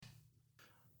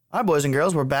All right, boys and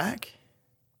girls, we're back.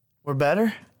 We're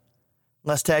better.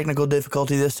 Less technical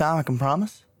difficulty this time, I can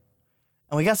promise.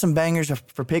 And we got some bangers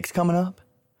for picks coming up.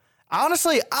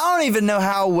 Honestly, I don't even know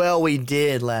how well we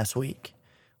did last week.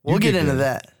 We'll get into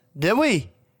that. Did we?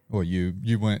 Well,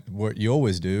 you went what you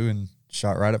always do and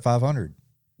shot right at 500.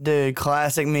 Dude,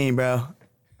 classic me, bro.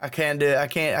 I can't do it. I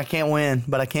can't win,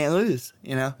 but I can't lose,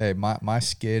 you know? Hey, my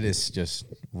skid is just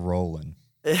rolling.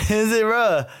 Is it,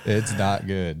 bro? It's not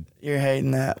good. You're hating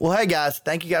that. Well, hey, guys.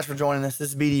 Thank you guys for joining us. This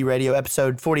is BD Radio,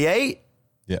 episode 48.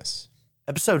 Yes.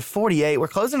 Episode 48. We're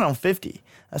closing on 50.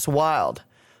 That's wild.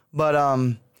 But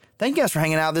thank you guys for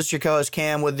hanging out. This is your co-host,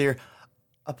 Cam, with your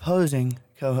opposing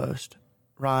co-host,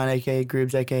 Ryan, a.k.a.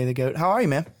 Groobs, a.k.a. The GOAT. How are you,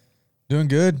 man? Doing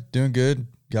good.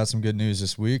 Got some good news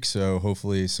this week, so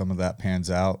hopefully some of that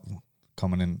pans out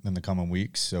coming in the coming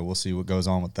weeks. So we'll see what goes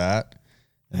on with that.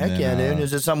 And Heck then, yeah, dude.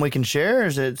 Is it something we can share, or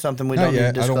is it something we don't need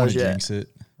to disclose I don't want to yet? jinx it.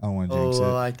 I don't want to jinx it.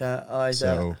 I like that.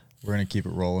 So we're going to keep it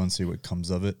rolling, see what comes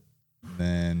of it. And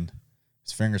then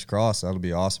it's fingers crossed. That'll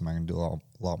be awesome. I can do a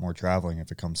lot more traveling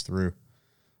if it comes through.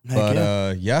 Heck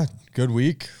But, good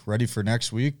week. Ready for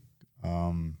next week.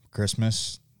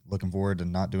 Christmas. Looking forward to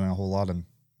not doing a whole lot of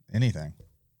anything.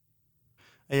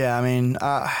 Yeah, I mean,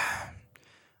 I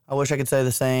wish I could say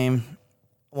the same.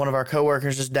 One of our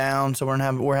coworkers is down, so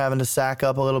we're having to sack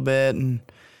up a little bit, and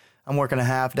I'm working a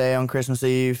half day on Christmas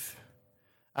Eve.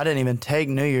 I didn't even take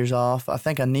New Year's off. I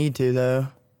think I need to, though.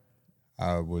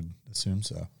 I would assume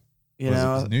so.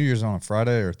 Was New Year's on a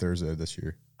Friday or Thursday this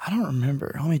year? I don't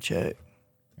remember. Let me check.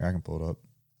 Here, I can pull it up.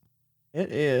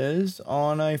 It is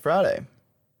on a Friday.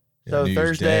 Yeah, So New Year's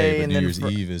Thursday Day, but and New then Year's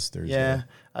Eve is Thursday. Yeah,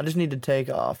 I just need to take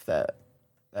off that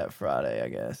Friday, I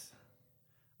guess.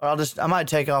 Or I might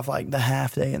take off like the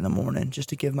half day in the morning just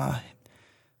to give my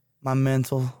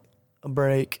mental a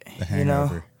break. The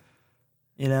hangover.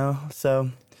 You know.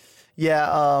 So yeah,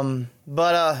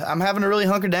 but I'm having to really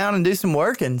hunker down and do some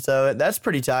working, so that's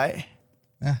pretty tight.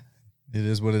 Yeah, it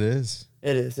is what it is.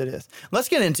 It is. Let's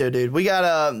get into it, dude. We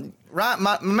got Ryan,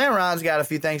 my man Ryan's got a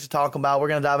few things to talk about. We're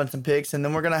gonna dive into some picks, and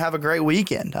then we're gonna have a great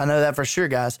weekend. I know that for sure,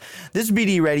 guys. This is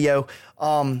BD Radio,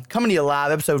 coming to you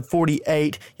live, episode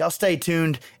 48. Y'all stay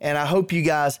tuned, and I hope you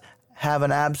guys have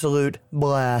an absolute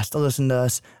blast to listen to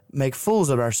us make fools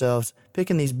of ourselves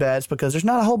picking these bets, because there's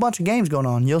not a whole bunch of games going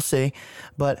on. You'll see,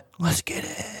 but let's get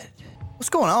it. What's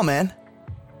going on, man?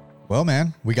 Well,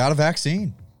 man, we got a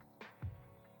vaccine.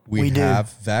 We do.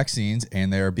 have vaccines,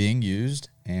 and they are being used,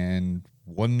 and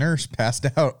one nurse passed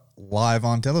out live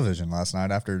on television last night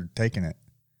after taking it.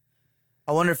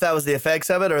 I wonder if that was the effects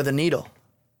of it or the needle.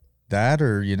 That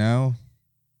or,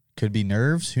 could be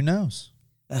nerves. Who knows?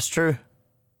 That's true.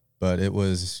 But it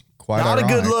was quite Not ironic.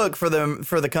 a good look for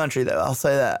the country, though. I'll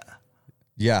say that.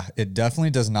 Yeah, it definitely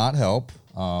does not help.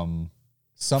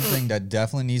 Something that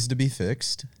definitely needs to be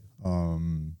fixed.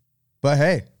 But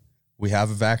hey, we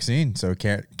have a vaccine, so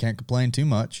can't complain too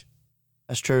much.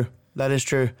 That's true. That is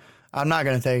true. I'm not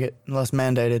going to take it unless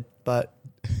mandated, but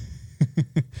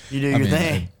you do your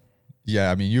thing.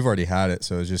 You've already had it,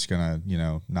 so it's just going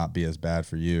to, not be as bad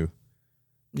for you.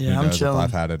 Yeah, Who I'm knows chilling. if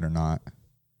I've had it or not.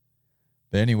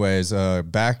 But anyways,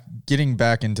 getting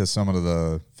back into some of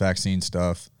the vaccine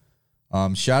stuff.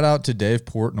 Shout out to Dave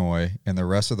Portnoy and the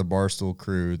rest of the Barstool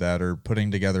crew that are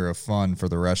putting together a fund for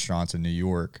the restaurants in New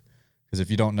York. Because if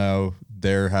you don't know,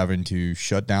 they're having to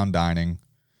shut down dining.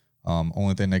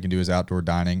 Only thing they can do is outdoor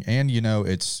dining. And,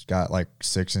 it's got like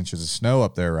 6 inches of snow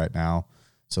up there right now.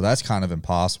 So that's kind of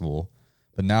impossible.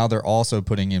 But now they're also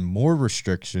putting in more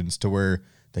restrictions to where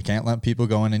they can't let people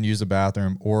go in and use the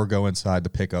bathroom or go inside to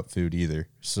pick up food either.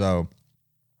 So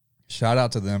shout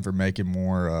out to them for making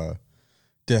more,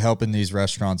 to helping these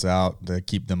restaurants out, to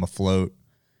keep them afloat.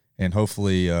 And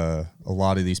hopefully a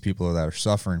lot of these people that are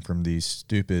suffering from these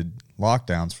stupid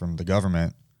lockdowns from the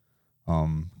government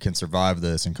can survive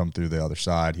this and come through the other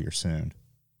side here soon.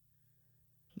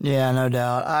 Yeah, no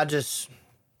doubt.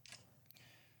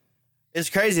 It's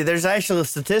crazy. There's actually a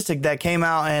statistic that came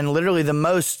out, and literally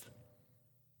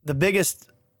the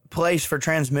biggest place for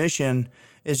transmission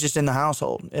is just in the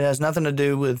household. It has nothing to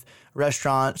do with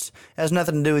restaurants. It has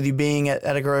nothing to do with you being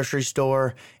at a grocery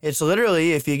store. It's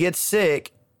literally, if you get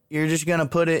sick, you're just going to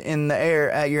put it in the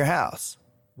air at your house.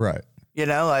 Right.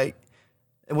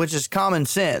 Which is common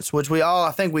sense, which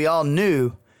I think we all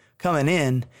knew coming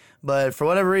in, but for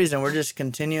whatever reason, we're just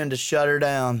continuing to shut her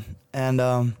down.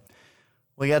 And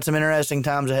we got some interesting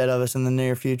times ahead of us in the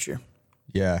near future.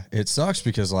 Yeah, it sucks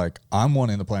because I'm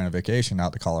wanting to plan a vacation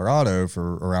out to Colorado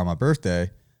for around my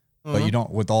birthday, but you don't,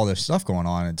 with all this stuff going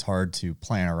on, it's hard to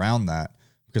plan around that.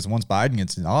 Because once Biden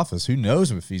gets in office, who knows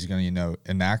if he's going to,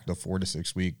 enact a 4 to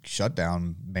 6 week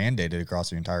shutdown mandated across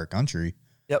the entire country.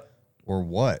 Yep. Or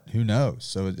what? Who knows?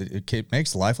 So it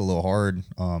makes life a little hard.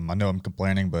 I know I'm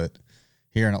complaining, but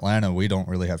here in Atlanta, we don't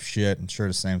really have shit. I'm sure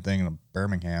the same thing in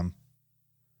Birmingham.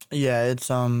 Yeah, it's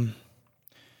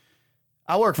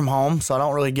I work from home, so I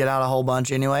don't really get out a whole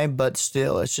bunch anyway. But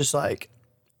still, it's just like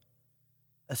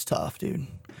that's tough, dude.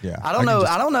 Yeah, I don't know.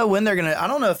 I don't know when they're gonna. I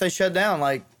don't know if they shut down.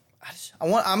 Like,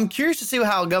 I'm curious to see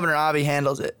how Governor Abbey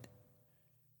handles it.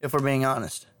 If we're being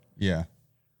honest. Yeah.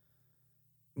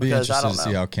 Be Because I interested don't to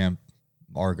know. see how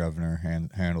our governor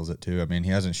handles it too. I mean, he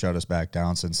hasn't shut us back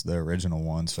down since the original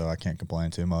one, so I can't complain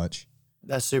too much.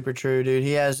 That's super true, dude.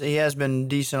 He has been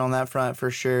decent on that front for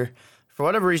sure. For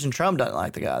whatever reason, Trump doesn't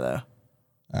like the guy though.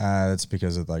 That's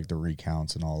because of like the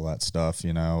recounts and all that stuff.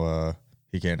 He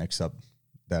can't accept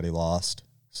that he lost.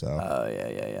 So Oh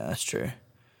yeah, that's true.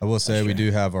 I will say That's we true.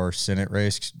 do have our Senate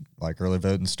race, like early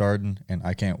voting starting, and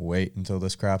I can't wait until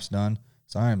this crap's done.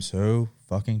 So I am so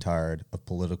fucking tired of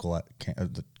political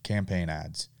the campaign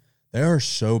ads. They are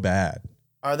so bad.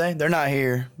 Are they? They're not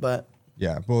here, but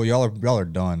Yeah, well, y'all are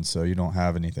done, so you don't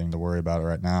have anything to worry about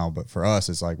right now. But for us,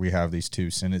 it's like we have these 2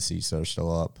 Senate seats that are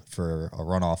still up for a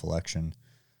runoff election.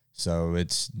 So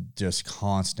it's just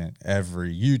constant.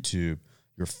 Every YouTube,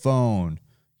 your phone,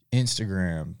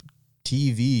 Instagram,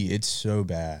 TV. It's so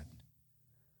bad.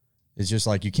 It's just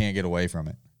like you can't get away from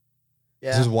it.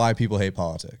 yeah, This is why people hate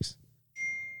politics.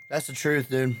 that's the truth,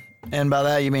 dude. And by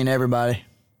that you mean everybody.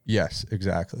 Yes,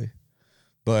 exactly.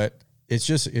 But it's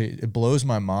just, it blows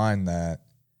my mind that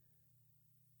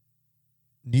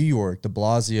New York, de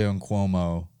Blasio and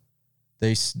Cuomo,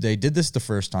 they did this the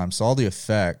first time, saw the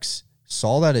effects,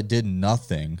 saw that it did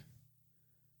nothing,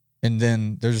 and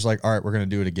then they're just like, all right, we're going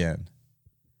to do it again.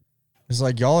 It's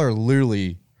like, y'all are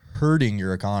literally hurting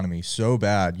your economy so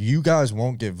bad. You guys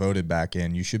won't get voted back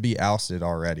in. You should be ousted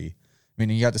already. I mean,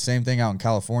 you got the same thing out in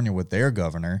California with their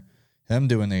governor, him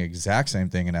doing the exact same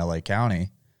thing in LA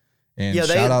County. And Yeah,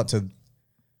 shout out to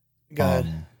Go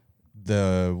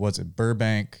ahead.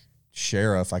 Burbank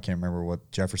sheriff, I can't remember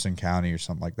what, Jefferson County or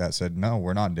something like that, said, no,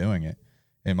 we're not doing it.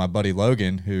 And my buddy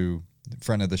Logan, who,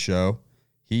 friend of the show,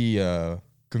 he,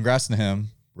 congrats to him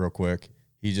real quick.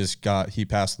 He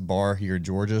passed the bar here in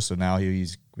Georgia. So now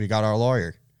we got our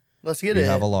lawyer. Let's get We it.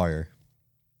 have a lawyer.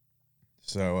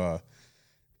 So,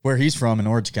 where he's from in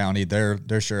Orange County,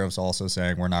 their sheriff's also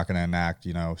saying we're not going to enact,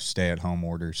 stay-at-home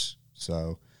orders.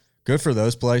 So good for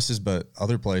those places, but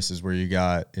other places where you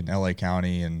got in LA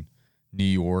County and New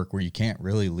York where you can't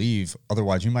really leave,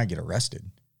 otherwise you might get arrested.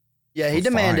 Yeah, he We're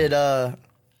demanded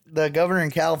the governor in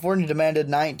California demanded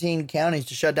 19 counties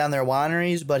to shut down their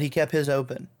wineries, but he kept his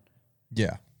open.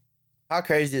 Yeah, How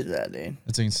crazy is that, dude?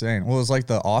 it's insane. Well, it's like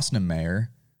the Austin mayor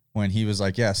when he was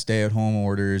like, yeah, stay-at-home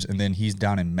orders, and then he's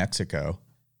down in Mexico.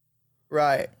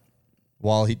 Right.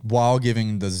 While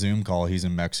giving the Zoom call, he's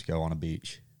in Mexico on a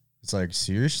beach. It's like,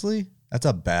 seriously? That's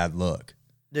a bad look.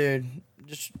 Dude,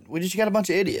 we just got a bunch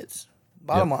of idiots.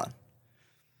 Bottom Yep. line.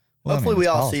 Well, I Hopefully mean, we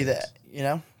it's all see politics. that, you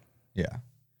know? Yeah.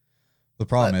 The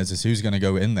problem is who's going to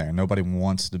go in there? Nobody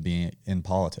wants to be in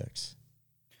politics.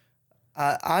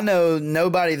 I know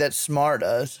nobody that's smart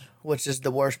does, which is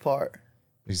the worst part.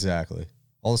 Exactly.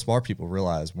 All the smart people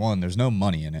realize, one, there's no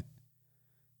money in it.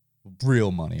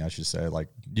 Real money, I should say. Like,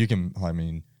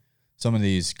 some of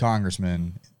these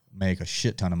congressmen make a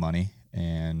shit ton of money,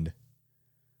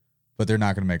 but they're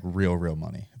not going to make real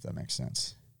money, if that makes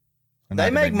sense. They're not They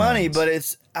gonna make money,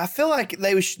 millions. but I feel like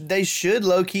they should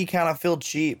low key kind of feel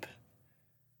cheap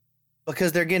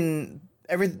because they're getting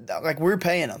like we're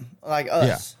paying them, like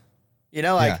us. You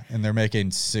know, like yeah, and they're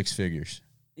making 6 figures.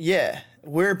 yeah,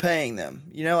 we're paying them.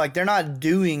 You know, like they're not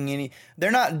doing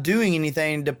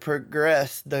anything to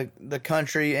progress the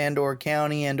country and or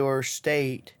county and or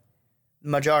state.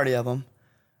 Majority of them,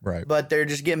 Right. but they're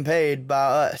just getting paid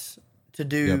by us to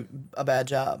do Yep. a bad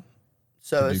job.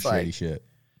 So do it's shady like shit.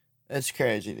 it's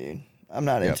crazy, dude. I'm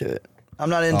not Yep. into it. I'm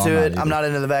not into I'm not it. either. I'm not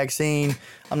into the vaccine.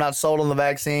 I'm not sold on the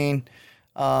vaccine.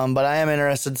 But I am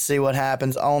interested to see what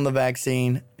happens on the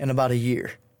vaccine in about a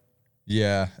year.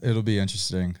 Yeah, it'll be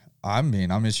interesting. I'm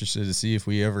interested to see if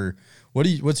we ever.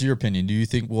 What's your opinion? Do you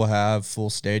think we'll have full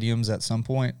stadiums at some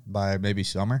point by maybe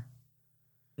summer?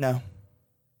 No,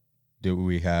 Do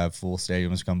we have full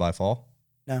stadiums come by fall?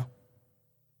 no,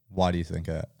 Why do you think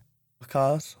that?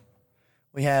 because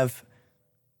we have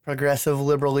progressive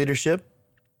liberal leadership.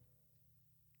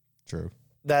 True.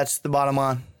 That's the bottom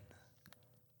line.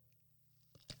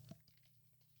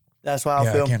 That's why I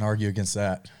Yeah, feel. I can't argue against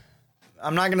that.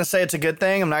 I'm not going to say it's a good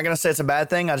thing. I'm not going to say it's a bad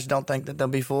thing. I just don't think that they'll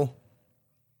be full.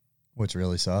 Which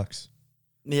really sucks.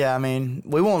 Yeah, I mean,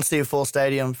 we won't see a full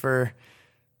stadium for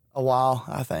a while,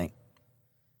 I think.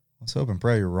 Let's hope and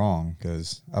pray you're wrong,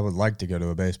 because I would like to go to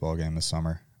a baseball game this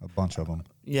summer. A bunch of them.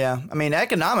 Yeah, I mean,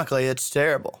 economically, it's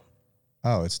terrible.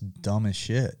 Oh, it's dumb as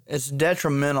shit. It's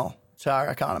detrimental to our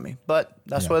economy, but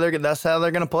that's Yeah. that's how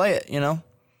they're gonna play it, you know.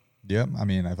 Yep. I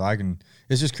mean, if I can,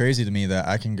 it's just crazy to me that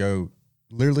I can go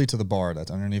literally to the bar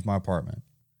that's underneath my apartment.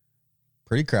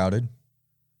 Pretty crowded,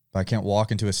 but I can't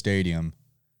walk into a stadium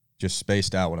just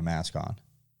spaced out with a mask on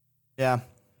Yeah,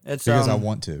 it's because I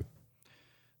want to.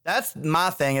 That's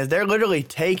my thing is they're literally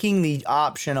taking the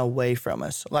option away from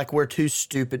us. Like we're too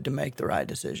stupid to make the right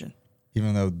decision.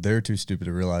 Even though they're too stupid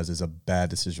to realize it's a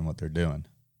bad decision what they're doing.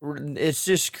 It's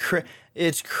just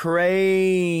it's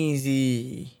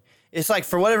crazy. It's like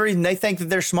for whatever reason they think that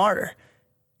they're smarter,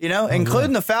 you know,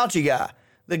 including the Fauci guy.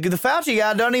 The Fauci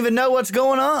guy don't even know what's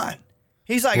going on.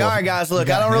 He's like, Well, all right, guys, look,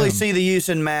 you I got don't really him. see the use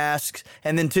in masks.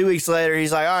 And then 2 weeks later,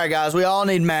 he's like, all right, guys, we all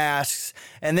need masks.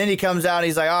 And then he comes out, and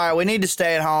he's like, all right, we need to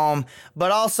stay at home,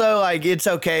 but also like it's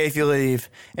okay if you leave.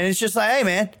 And it's just like, hey,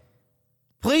 man,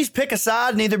 please pick a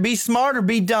side and either be smart or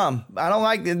be dumb. I don't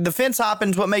like the fence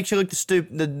hopping is what makes you look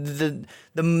the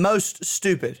most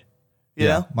stupid. You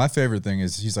know? My favorite thing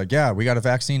is he's like, yeah, we got a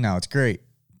vaccine now. It's great.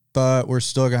 But we're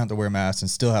still going to have to wear masks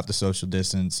and still have to social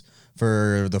distance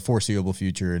for the foreseeable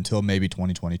future until maybe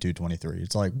 2022, 23.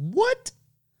 It's like, what?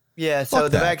 Yeah. So Fuck the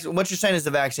that. vaccine. What you're saying is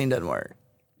the vaccine doesn't work.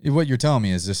 What you're telling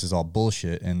me is this is all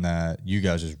bullshit and that you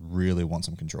guys just really want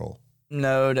some control.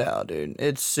 No doubt, dude.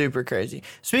 It's super crazy.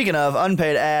 Speaking of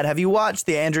unpaid ad, have you watched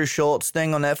the Andrew Schultz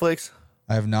thing on Netflix?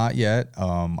 I have not yet.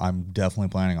 I'm definitely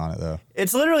planning on it, though.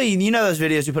 It's literally, you know those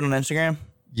videos you put on Instagram?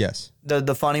 Yes.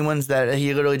 The funny ones that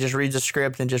he literally just reads a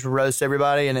script and just roasts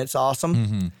everybody, and it's awesome.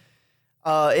 Mm-hmm.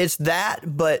 It's that,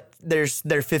 but they're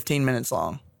 15 minutes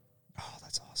long. Oh,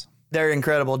 that's awesome. They're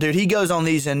incredible, dude. He goes on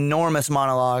these enormous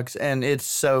monologues, and it's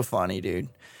so funny, dude.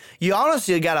 You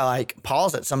honestly gotta like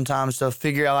pause it sometimes to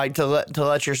figure out like to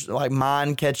let your like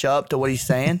mind catch up to what he's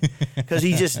saying, because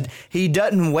he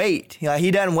doesn't wait.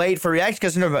 He doesn't wait for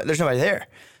reactions because there's nobody there.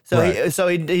 So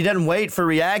Right. he doesn't wait for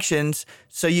reactions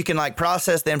so you can like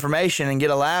process the information and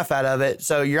get a laugh out of it.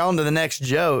 So you're on to the next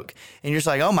joke, and you're just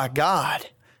like, oh my god.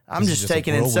 I'm This is just just a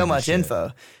taking in so whirlwind of much shit.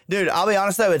 info. Dude, I'll be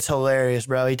honest though, it's hilarious,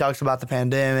 bro. He talks about the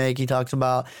pandemic. He talks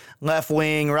about left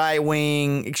wing, right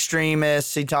wing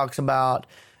extremists. He talks about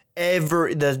he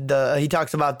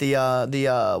talks about the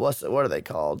what are they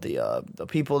called? The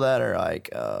people that are like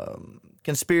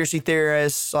conspiracy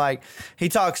theorists. Like he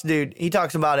talks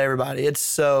about everybody. It's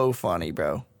so funny,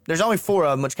 bro. There's only 4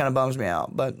 of them, which kind of bums me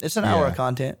out, but it's an hour Yeah. of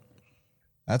content.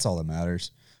 That's all that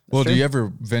matters. Well, do true. you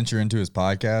ever venture into his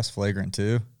podcast, Flagrant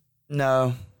 2?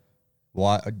 No.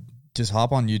 Why? Just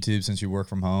hop on YouTube since you work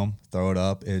from home. Throw it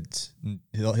up.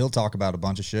 He'll talk about a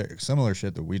bunch of shit, similar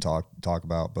shit that we talk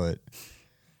about, but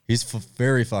he's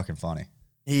very fucking funny.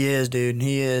 He is, dude.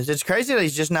 He is. It's crazy that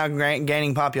he's just now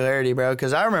gaining popularity, bro.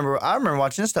 Because I remember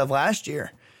watching this stuff last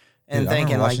year and Dude, I remember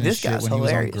thinking like watching this shit guy's when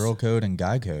hilarious. he was on Girl Code and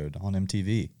Guy Code on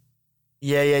MTV.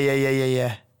 Yeah.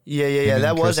 and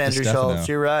That was Chris Andrew Stefano. Schultz.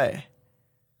 You're right.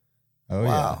 Oh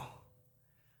Wow.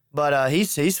 But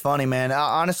he's funny, man.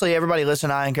 Honestly, everybody listen.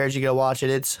 I encourage you to go watch it.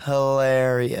 It's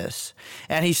hilarious,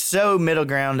 and he's so middle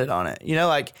grounded on it. You know,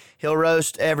 like he'll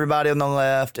roast everybody on the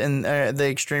left and the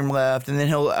extreme left, and then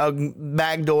he'll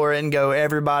backdoor it and go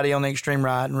everybody on the extreme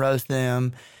right and roast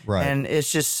them. Right. And it's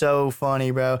just so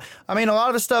funny, bro. I mean, a lot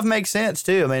of his stuff makes sense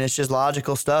too. I mean, it's just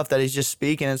logical stuff that he's just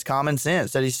speaking. It's common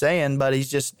sense that he's saying, but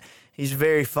he's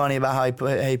very funny about how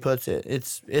he puts it.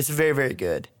 It's very, very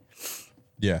good.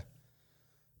 Yeah.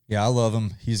 Yeah, I love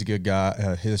him. He's a good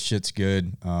guy. His shit's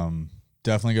good.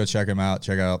 Definitely go check him out.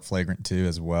 Check out Flagrant 2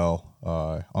 as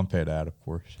well. Unpaid ad, of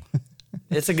course.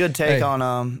 It's a good take on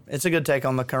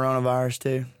the coronavirus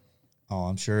too. Oh,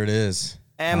 I'm sure it is.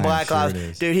 And I'm Black sure Lives, it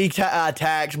is. dude. He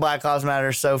attacks Black Lives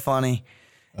Matter so funny.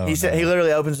 Oh, He said no. he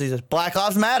literally opens. He says, "Black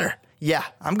Lives Matter." Yeah,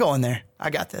 I'm going there. I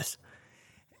got this.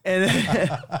 And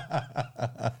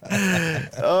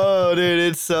oh, dude,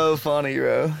 it's so funny,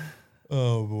 bro.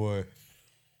 Oh, boy.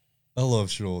 I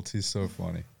love Schultz. He's so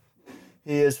funny.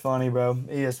 He is funny, bro.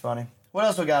 He is funny. What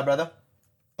else we got, brother?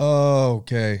 Oh,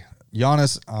 okay.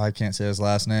 Giannis, I can't say his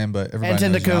last name, but everybody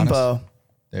knows Giannis. Antetokounmpo.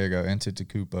 There you go,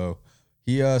 Antetokounmpo.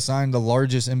 He signed the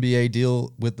largest NBA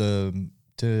deal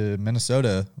to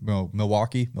Minnesota,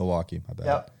 Milwaukee, my bad.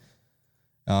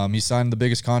 Yep. He signed the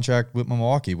biggest contract with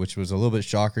Milwaukee, which was a little bit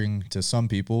shocking to some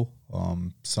people.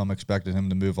 Some expected him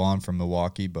to move on from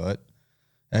Milwaukee, but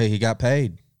hey, he got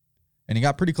paid. And he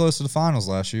got pretty close to the finals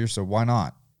last year, so why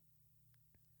not?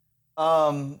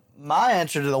 My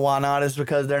answer to the why not is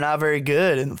because they're not very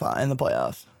good in the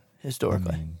playoffs.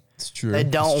 historically. It's true. They It's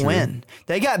don't true. win.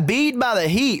 They got beat by the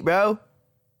Heat, bro.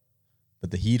 But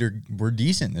the Heat were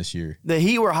decent this year. The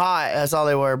Heat were hot. That's all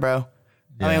they were, bro.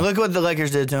 I Yeah. mean, look what the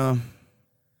Lakers did to them.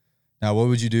 Now, what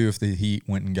would you do if the Heat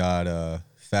went and got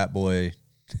Fat Boy,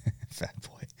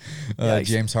 Yikes.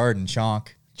 James Harden, Chonk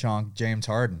James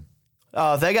Harden?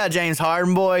 Oh, if they got James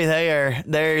Harden, boy,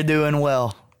 they're doing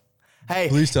well. Hey,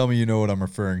 Please tell me you know what I'm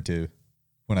referring to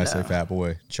when I say Fat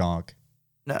Boy, Chonk.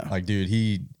 no. Like, dude,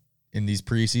 he in these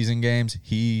preseason games,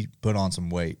 he put on some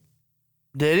weight.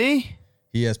 Did he?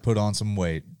 He has put on some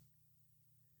weight.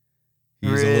 He's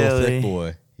a little Really? thick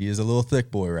boy. He is a little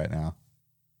thick boy right now.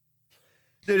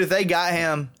 Dude, if they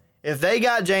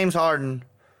got James Harden,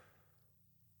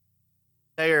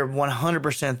 they are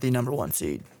 100% the number one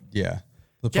seed. Yeah.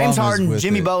 The James problem is Harden, with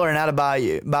Jimmy it- Butler, and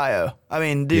Adebayo. I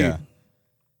mean, dude, Yeah.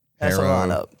 that's a Harrow,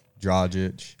 lineup.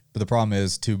 Dragic. But the problem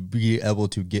is to be able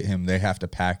to get him, they have to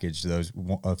package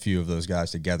a few of those guys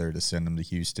together to send them to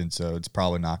Houston. So it's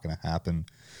probably not going to happen.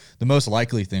 The most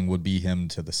likely thing would be him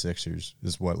to the Sixers,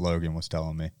 is what Logan was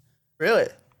telling me. Really?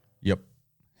 Yep,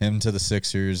 him to the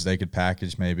Sixers. They could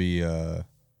package maybe. I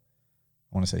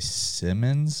want to say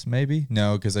Simmons, maybe.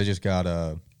 No, because they just got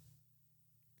John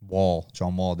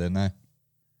Wall, didn't they?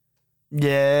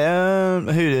 Yeah.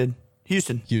 Who did?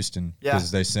 Houston. Houston, Yeah.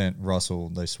 because they sent Russell.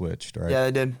 They switched, right? Yeah,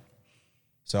 they did.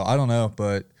 So I don't know,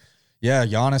 but yeah,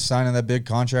 Giannis signing that big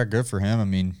contract, good for him. I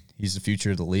mean, he's the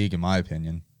future of the league, in my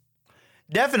opinion.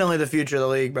 Definitely the future of the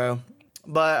league, bro.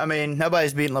 But, I mean,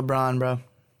 nobody's beating LeBron, bro.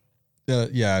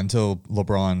 Yeah, until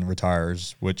LeBron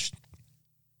retires, which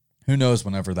who knows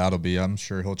whenever that'll be. I'm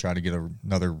sure he'll try to get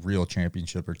another real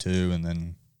championship or two and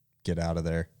then get out of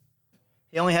there.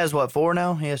 He only has, what, 4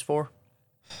 now? He has 4?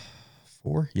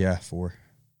 4? Yeah, 4.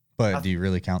 But do you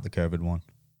really count the COVID one?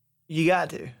 You got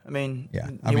to. I mean, Yeah,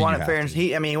 you want you it fair have and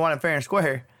to. you want it fair and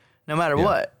square. No matter Yeah.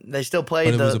 what, they still But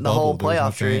played it was a the whole bubble. There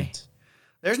was playoff no tree. fans.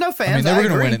 There's no fans. I mean, they were going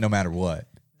to agree. win it no matter what.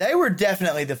 They were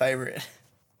definitely the favorite.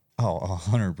 Oh,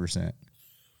 100%. I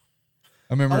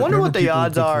remember. I wonder what the people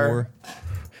odds are. before-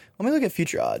 Let me look at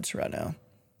future odds right now.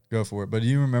 Go for it. But do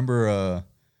you remember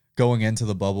going into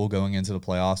the bubble, going into the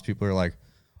playoffs, people are like,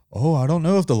 oh, I don't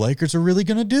know if the Lakers are really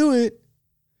going to do it.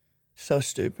 So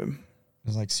stupid.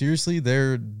 It's like, seriously,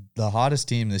 they're the hottest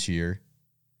team this year.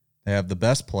 They have the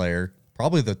best player,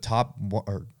 probably the top,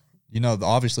 or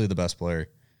obviously the best player.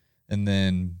 And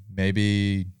then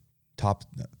maybe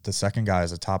the second guy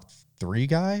is a top 3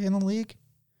 guy in the league,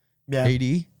 Yeah.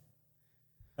 AD.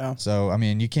 Yeah. So, I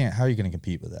mean, how are you going to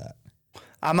compete with that?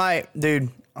 I might, dude,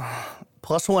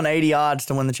 plus 180 odds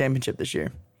to win the championship this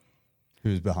year.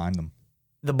 Who's behind them?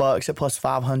 The Bucks at plus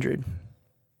 500.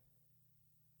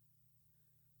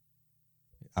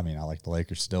 I mean, I like the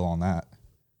Lakers still on that.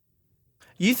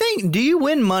 Do you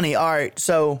win money? All right,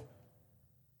 so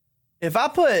if I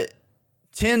put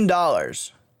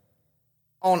 $10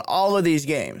 on all of these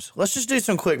games, let's just do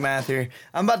some quick math here.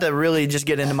 I'm about to really just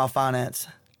get into my finance.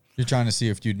 You're trying to see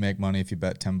if you'd make money if you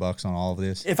bet $10 on all of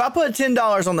this. If I put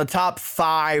 $10 on the top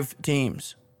 5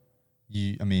 teams,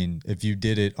 If you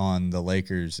did it on the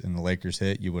Lakers and the Lakers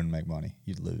hit, you wouldn't make money.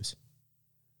 You'd lose.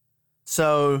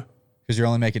 so Because you're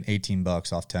only making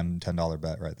 $18 off $10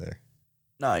 bet right there.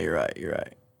 no, you're right. You're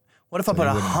right. What if I put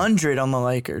you wouldn't- 100 on the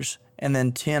Lakers and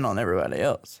then 10 on everybody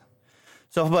else?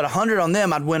 So if I put 100 on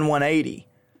them, I'd win 180.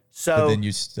 But So then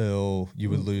you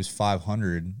would lose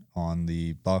 500 on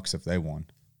the Bucks if they won.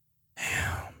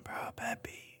 bro, bad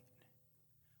beat.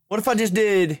 What if I just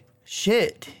did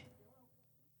shit?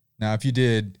 Now, if you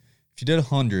did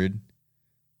 100,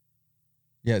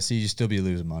 yeah, see, you'd still be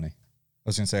losing money. I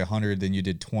was going to say 100, then you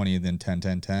did 20, then 10,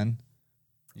 10, 10.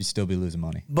 You'd still be losing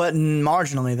money. But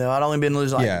marginally though, I'd only been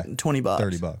losing like Yeah, $20.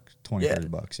 $30, 20, Yeah.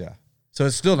 $30, yeah. So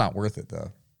it's still not worth it,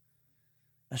 though.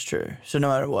 That's true. So no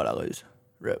matter what, I lose.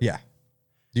 Rip. Yeah.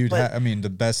 Dude, But- the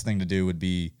best thing to do would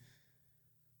be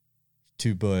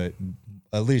to put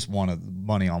at least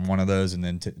money on one of those and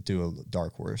then do a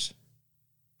dark horse.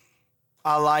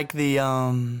 I like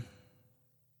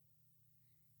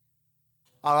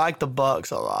the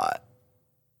Bucks a lot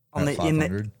on At the in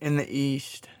 500? the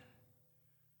East.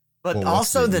 But Well,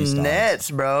 what's also the the East odds?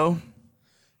 Nets, bro.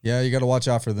 Yeah, you got to watch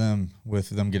out for them with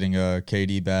them getting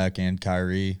KD back and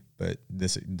Kyrie. But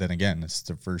then again, it's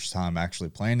the first time actually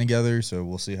playing together, so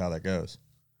we'll see how that goes.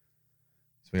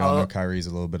 So we all know Kyrie's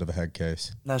a little bit of a head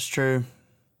case. That's true.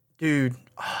 Dude,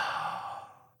 I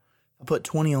put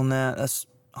 20 on that. That's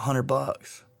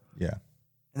 $100. Yeah. And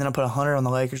then I put 100 on the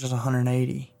Lakers. That's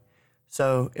 180.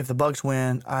 So if the Bucks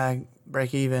win, I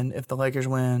break even. If the Lakers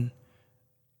win,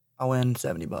 I win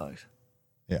 $70.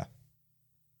 Yeah.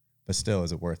 But still,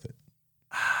 is it worth it?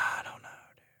 I don't know,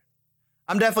 dude.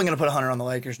 I'm definitely going to put 100 on the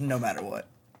Lakers no matter what.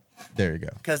 There you go.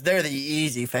 Because they're the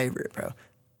easy favorite, bro.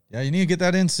 Yeah, you need to get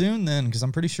that in soon then, because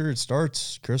I'm pretty sure it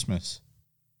starts Christmas.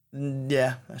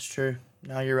 Yeah, that's true.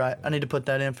 No, you're right. I need to put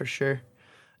that in for sure.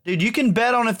 Dude, you can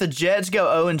bet on if the Jets go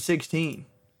 0-16.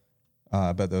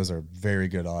 I bet those are very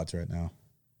good odds right now.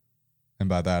 And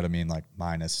by that, I mean like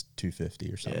minus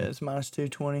 250 or something. Yeah, it's minus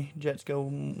 220. Jets go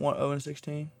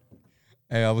 0-16.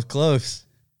 Hey, I was close.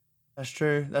 That's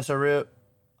true. That's a rip.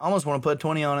 I almost want to put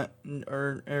 20 on it,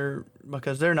 or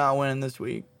because they're not winning this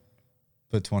week.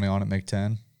 Put 20 on it, make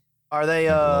 10. Are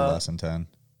they? Less than 10.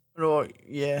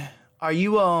 Yeah. Are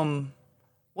you?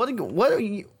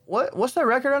 What's their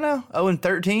record right now?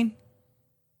 0-13.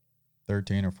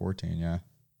 13 or 14, yeah.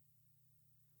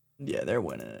 Yeah, they're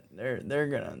winning it. They're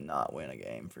gonna not win a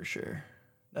game for sure.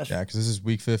 Yeah, because this is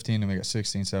week 15, and we got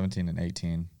 16, 17, and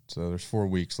 18. So there's 4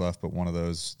 weeks left, but one of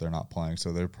those they're not playing.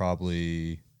 So they're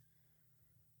probably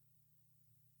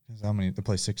how many? They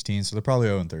play 16, so they're probably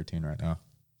 0-13 right now,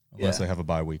 unless they have a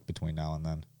bye week between now and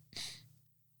then.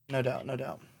 No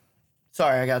doubt.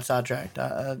 Sorry, I got sidetracked.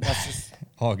 That's just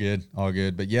all good.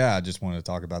 But yeah, I just wanted to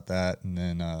talk about that, and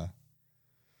then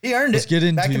he earned let's it. Get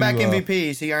into back-to-back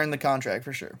MVPs. He earned the contract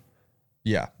for sure.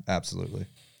 Yeah, absolutely.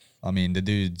 I mean, the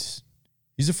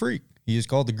he's a freak. He is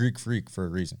called the Greek Freak for a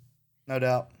reason. No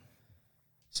doubt.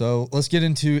 So let's get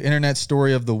into internet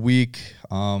story of the week.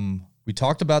 We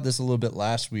talked about this a little bit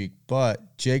last week,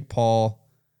 but Jake Paul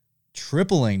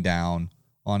tripling down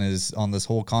on this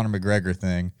whole Conor McGregor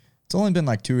thing. It's only been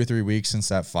like 2 or 3 weeks since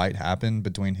that fight happened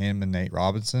between him and Nate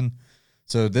Robinson.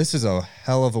 So this is a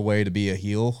hell of a way to be a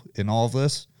heel in all of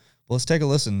this. But let's take a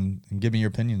listen and give me your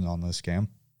opinion on this, Cam.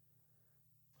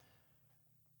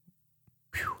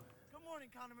 Good morning,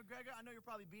 Conor McGregor. I know you're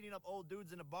probably beating up old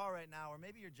dudes in a bar right now, or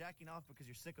maybe you're jacking off because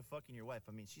you're sick of fucking your wife.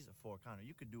 I mean, she's a 4, Conor.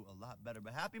 You could do a lot better,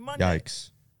 but happy Monday.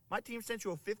 Yikes. My team sent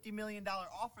you a $50 million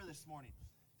offer this morning.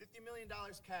 $50 million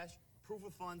cash, proof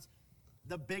of funds.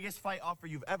 The biggest fight offer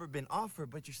you've ever been offered,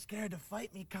 but you're scared to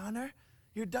fight me, Conor.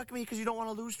 You're ducking me because you don't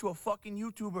want to lose to a fucking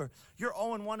YouTuber. You're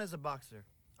 0-1 as a boxer.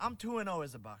 I'm 2-0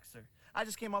 as a boxer. I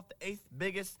just came off the 8th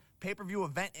biggest pay-per-view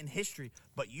event in history,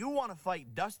 but you want to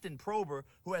fight Dustin Prober,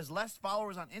 who has less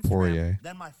followers on Instagram Poirier.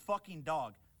 than my fucking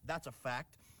dog. That's a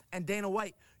fact. And Dana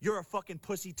White, you're a fucking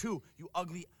pussy too, you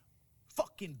ugly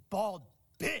fucking bald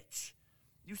bitch.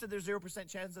 You said there's 0%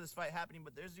 chance of this fight happening,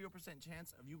 but there's 0%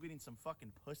 chance of you getting some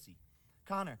fucking pussy.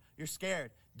 Conor, you're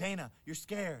scared. Dana, you're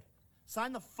scared.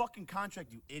 Sign the fucking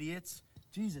contract, you idiots.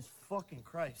 Jesus fucking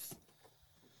Christ.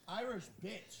 Irish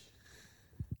bitch.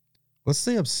 What's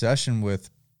the obsession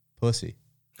with pussy?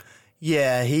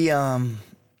 Yeah,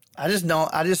 I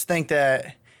just think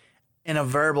that in a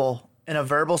verbal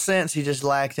sense, he just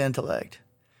lacked intellect.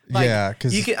 Like, yeah,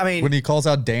 because when he calls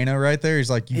out Dana right there, he's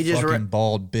like, "You fucking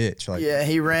bald bitch." Like, yeah,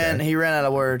 he ran out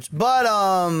of words. But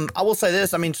I will say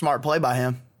this: I mean, smart play by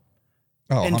him.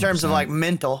 Oh, in terms 100%. of like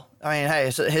mental. I mean,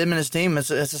 hey, so him and his team,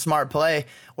 it's a smart play.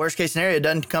 Worst case scenario, it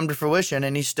doesn't come to fruition,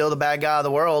 and he's still the bad guy of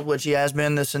the world, which he has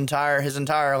been his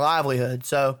entire livelihood.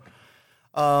 So,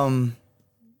 I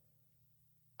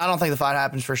don't think the fight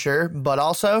happens for sure, but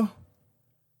also,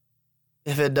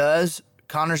 if it does,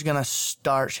 Conor's gonna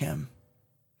starch him.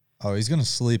 Oh, he's gonna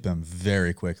sleep him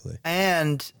very quickly.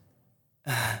 And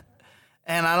I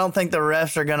don't think the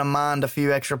refs are gonna mind a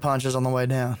few extra punches on the way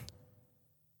down.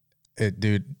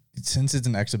 Dude, since it's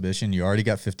an exhibition, you already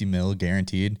got 50 mil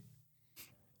guaranteed.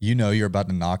 You know you're about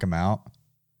to knock him out.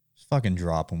 Just fucking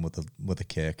drop him with a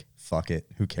kick. Fuck it.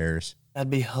 Who cares?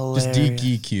 That'd be hilarious. Just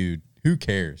DQ'd. Who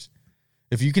cares?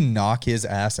 If you can knock his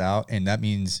ass out and that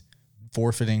means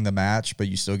forfeiting the match, but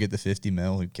you still get the 50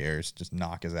 mil, who cares? Just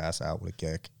knock his ass out with a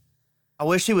kick. I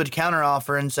wish he would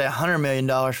counteroffer and say $100 million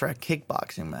for a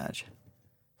kickboxing match.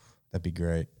 That'd be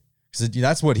great. Because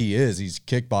that's what he is. He's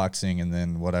kickboxing and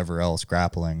then whatever else,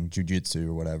 grappling, jiu-jitsu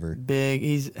or whatever. Big.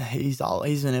 He's an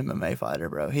MMA fighter,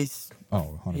 bro. He's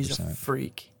 100%. He's a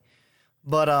freak.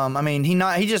 But I mean,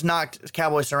 he just knocked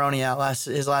Cowboy Cerrone out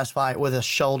his last fight with a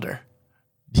shoulder.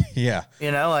 Yeah.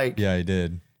 You know, like Yeah, he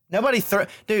did. nobody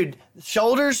dude,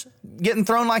 shoulders getting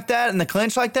thrown like that in the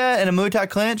clinch like that in a Muay Thai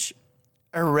clinch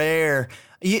are rare.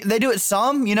 They do it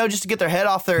some, just to get their head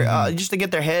off their just to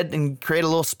get their head and create a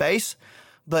little space.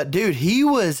 But dude, he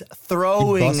was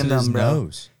throwing He busted them, his bro.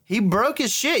 nose. He broke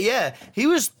his shit. Yeah, he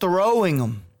was throwing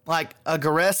them like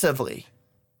aggressively.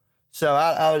 So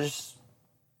I was just,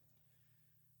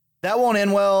 that won't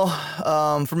end well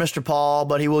for Mr. Paul,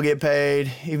 but he will get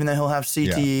paid, even though he'll have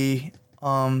CTE.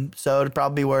 So it'd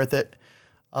probably be worth it.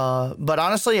 But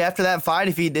honestly, after that fight,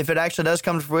 if it actually does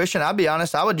come to fruition, I'll be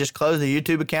honest, I would just close the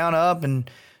YouTube account up and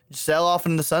sell off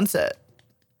into the sunset.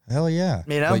 Hell yeah.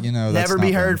 You know, But, that's never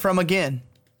be not heard him. from again.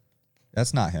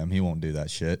 That's not him. He won't do that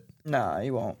shit. Nah,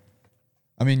 he won't.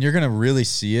 I mean, you're gonna really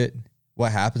see it.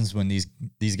 What happens when these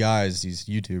guys, these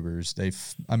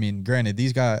YouTubers, granted,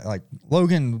 these guys, like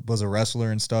Logan was a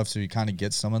wrestler and stuff, so you kind of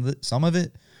get some of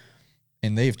it,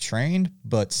 and they've trained,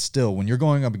 but still, when you're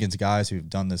going up against guys who've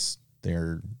done this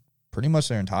pretty much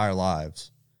their entire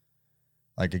lives,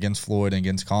 like against Floyd and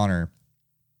against Conor,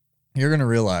 you're gonna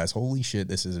realize, holy shit,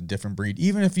 this is a different breed,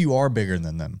 even if you are bigger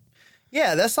than them.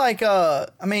 Yeah, that's like,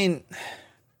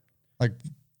 Like,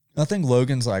 I think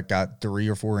Logan's like got 3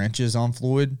 or 4 inches on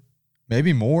Floyd,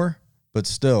 maybe more, but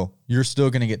still, you're still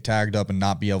going to get tagged up and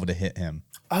not be able to hit him.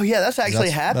 oh yeah, that's actually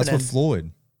happening. That's what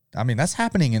Floyd. I mean, that's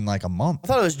happening in like a month. I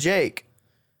thought it was Jake.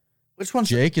 Which one's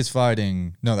Jake is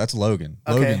fighting. No, that's Logan.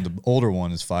 Okay. Logan, the older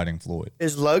one, is fighting Floyd.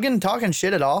 Is Logan talking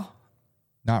shit at all?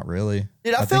 Not really.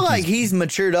 Dude, I feel think like he's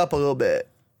matured up a little bit.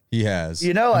 he has.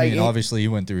 You know, I like, mean, obviously he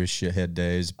went through his shithead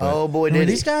days. But, Oh, boy, I mean, did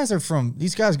he.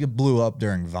 these guys get blew up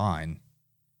during Vine.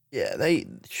 Yeah,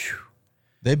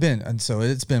 They've been, and so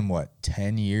it's been what,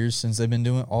 10 years since they've been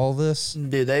doing all this.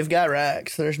 dude, they've got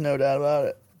racks. There's no doubt about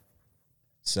it.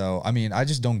 So, I mean, I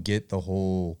just don't get the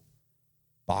whole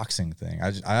boxing thing.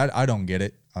 I don't get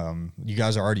it. You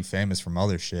guys are already famous from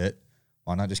other shit.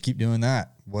 Why not just keep doing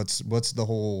that? What's the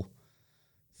whole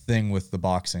thing with the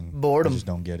boxing? Boredom. I just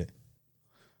don't get it.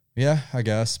 Yeah, I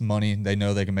guess money. They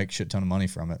know they can make a shit ton of money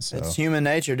from it. So It's human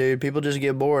nature, dude. People just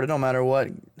get bored. It don't matter what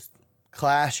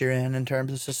class you're in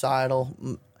terms of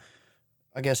societal,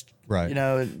 I guess, Right.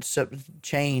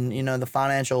 chain, the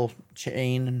financial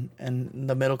chain and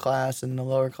the middle class and the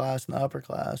lower class and the upper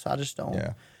class. I just don't.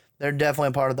 Yeah. They're definitely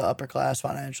a part of the upper class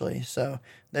financially. So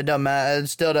that doesn't matter.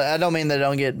 It's still, I don't mean they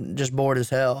don't get just bored as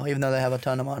hell, even though they have a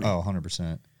ton of money. Oh,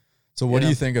 100%. So what do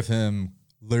you think of him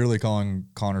literally calling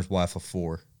Conor's wife a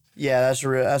 4? Yeah,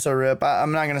 that's a rip.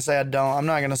 I'm not gonna say I don't. I'm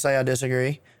not gonna say I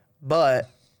disagree, but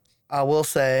I will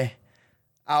say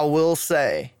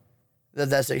that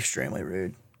that's extremely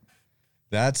rude.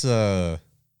 That's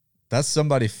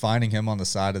somebody finding him on the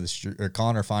side of the street, or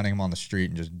Conor finding him on the street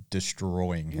and just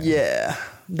destroying him. Yeah,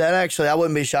 that actually, I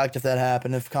wouldn't be shocked if that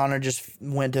happened. If Conor just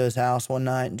went to his house one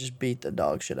night and just beat the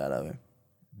dog shit out of him.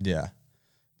 Yeah.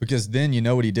 Because then you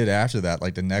know what he did after that.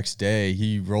 Like the next day,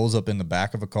 he rolls up in the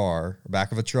back of a car,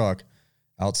 back of a truck,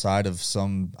 outside of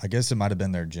I guess it might have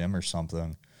been their gym or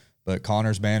something. But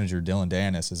Conor's manager, Dylan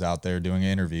Dennis, is out there doing an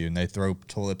interview, and they throw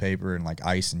toilet paper and like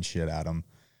ice and shit at him.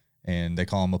 And they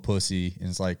call him a pussy. And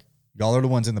it's like, y'all are the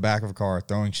ones in the back of a car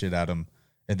throwing shit at him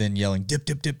and then yelling, dip,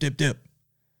 dip, dip, dip, dip.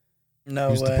 No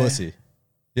Who's way. the pussy?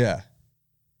 Yeah.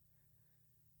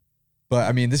 But,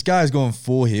 I mean, this guy's going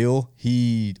full heel.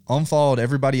 He unfollowed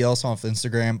everybody else off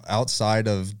Instagram outside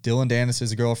of Dylan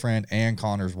Dennis' girlfriend and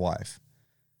Conor's wife.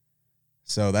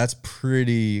 So that's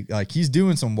pretty, like, he's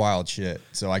doing some wild shit.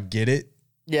 So I get it.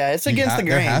 Yeah, it's against the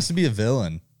grain. There has to be a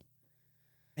villain.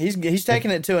 He's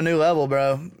taking it to a new level,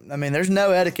 bro. I mean, there's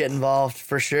no etiquette involved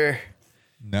for sure.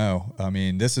 No, I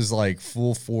mean, this is like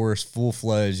full force,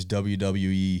 full-fledged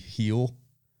WWE heel,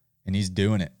 and he's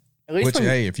doing it. At least Which,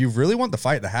 hey, if you really want the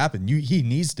fight to happen, he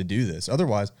needs to do this.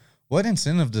 Otherwise, what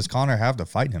incentive does Conor have to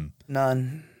fight him?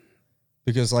 None.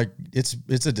 Because like it's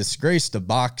a disgrace to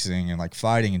boxing and like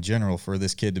fighting in general for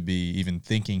this kid to be even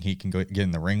thinking he can get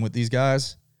in the ring with these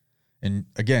guys. And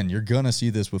again, you're gonna see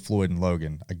this with Floyd and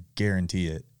Logan. I guarantee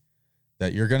it.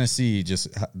 That you're gonna see just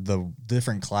the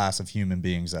different class of human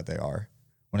beings that they are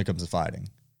when it comes to fighting.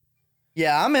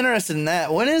 Yeah, I'm interested in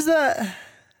that. When is that?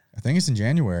 I think it's in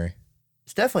January.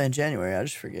 It's definitely in January. I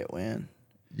just forget when.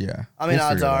 Yeah. I mean, we'll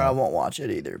odds figure it are I out. won't watch it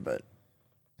either, but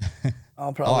I'll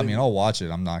Oh, probably. I mean, I'll watch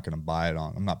it. I'm not gonna buy it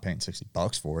on. I'm not paying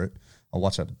 $60 for it. I'll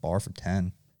watch it at the bar for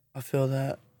 10. I feel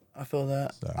that.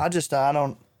 So. I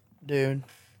don't, dude.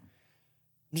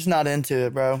 I'm just not into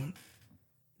it, bro. I'm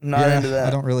not into that.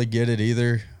 I don't really get it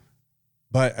either.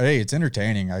 But hey, it's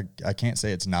entertaining. I can't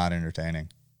say it's not entertaining.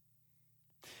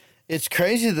 It's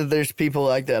crazy that there's people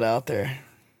like that out there.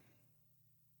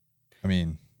 I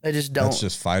mean, They just don't. that's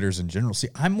just fighters in general. See,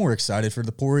 I'm more excited for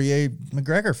the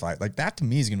Poirier-McGregor fight. Like, that to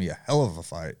me is going to be a hell of a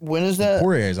fight. When is that?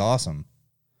 Poirier is awesome.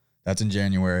 That's in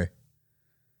January.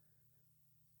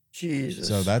 Jesus.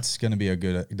 So that's going to be a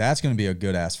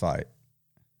good ass fight.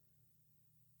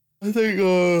 I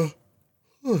think.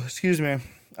 Excuse me.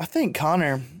 I think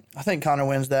Conor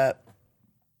wins that,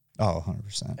 Oh,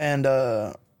 100%. and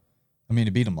I mean, he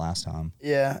beat him last time.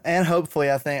 yeah, and hopefully,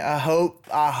 I hope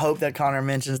that Conor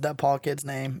mentions that Paul kid's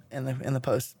name in the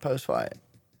post fight.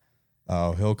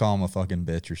 Oh, he'll call him a fucking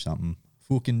bitch or something.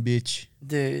 Fucking bitch.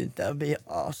 Dude, that would be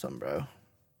awesome, bro.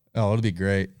 Oh, it'll be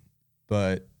great.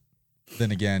 But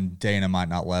then again, Dana might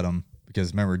not let him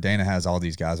because remember, Dana has all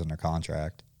these guys under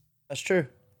contract. That's true.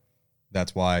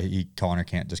 That's why Conor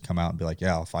can't just come out and be like,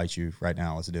 yeah, I'll fight you right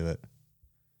now. Let's do it.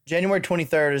 January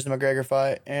 23rd is the McGregor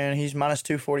fight, and he's minus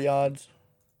 240 odds.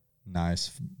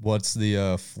 Nice. What's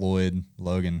the Floyd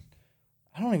Logan?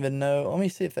 I don't even know. Let me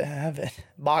see if they have it.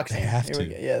 Boxing. They have Here we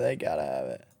to. go. Yeah, they gotta have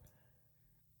it.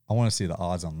 I want to see the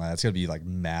odds on that. It's gonna be like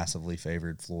massively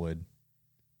favored Floyd,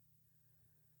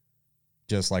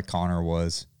 just like Conor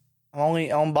was.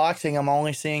 On boxing. I'm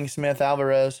only seeing Smith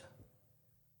Alvarez.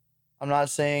 I'm not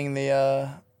seeing the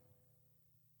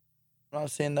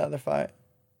other fight.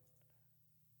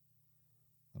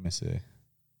 Let me see.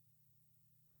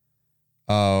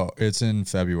 Oh, it's in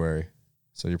February,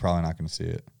 so you're probably not going to see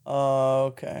it.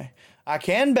 Okay. I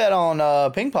can bet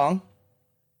on ping pong.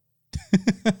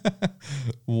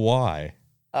 Why?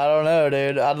 I don't know,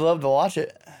 dude. I'd love to watch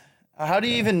it. How do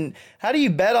you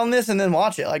bet on this and then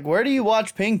watch it? Like, where do you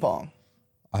watch ping pong?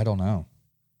 I don't know.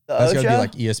 The That's got to be Ocho?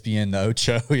 like ESPN, the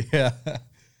Ocho. Yeah.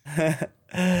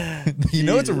 You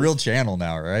know, it's a real channel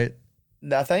now, right?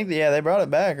 I think, they brought it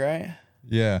back, right?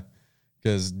 Yeah.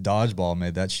 Because Dodgeball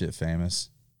made that shit famous.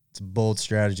 It's a bold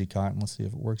strategy, Cotton. Let's see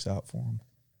if it works out for him.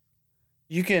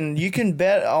 You can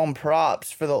bet on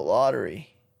props for the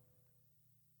lottery.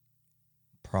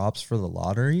 Props for the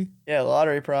lottery? Yeah,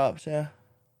 lottery props, yeah.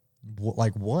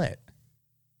 Like what?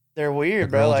 They're weird,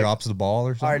 The bro. girl Like, drops the ball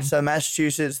or something? all right, so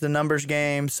Massachusetts, the numbers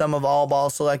game, sum of all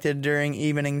balls selected during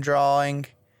evening drawing.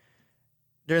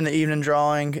 During the evening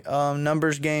drawing,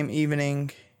 numbers game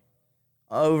evening,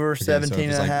 over so 17 if and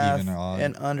it's a like half even or odd.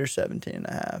 and under 17 and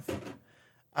a half.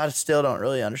 I still don't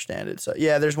really understand it. So,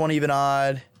 yeah, there's one even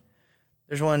odd.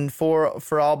 There's one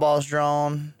for all balls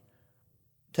drawn.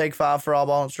 Take 5 for all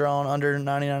balls drawn, under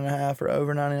 99 and a half or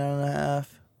over 99 and a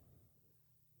half.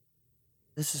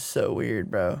 This is so weird,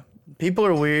 bro. People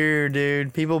are weird,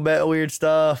 dude. People bet weird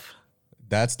stuff.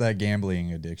 That's that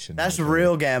gambling addiction. That's right there.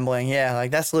 real gambling. Yeah,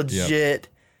 like that's legit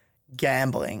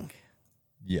gambling.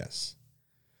 Yes.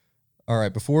 All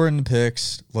right, before in the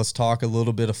picks, let's talk a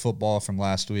little bit of football from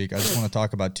last week. I just want to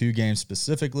talk about 2 games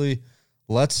specifically.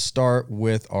 Let's start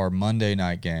with our Monday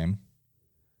night game,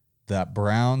 that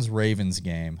Browns-Ravens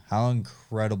game. How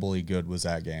incredibly good was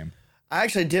that game? I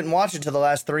actually didn't watch it till the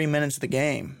last 3 minutes of the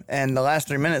game, and the last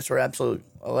 3 minutes were absolute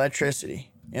electricity.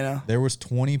 You know, There was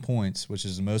 20 points, which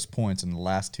is the most points in the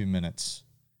last 2 minutes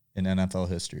in NFL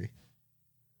history,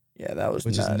 yeah, that was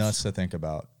which nuts. is nuts to think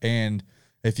about. And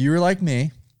if you were like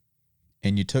me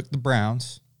and you took the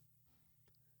Browns,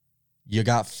 you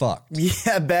got fucked.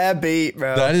 Yeah, bad beat,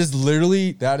 bro.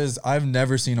 I've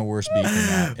never seen a worse beat than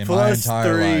that in my Plus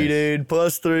entire 3, life. dude.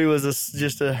 Plus 3 was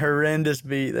just a horrendous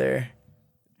beat there.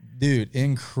 Dude,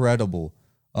 incredible.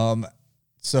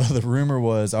 So the rumor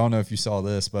was, I don't know if you saw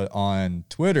this, but on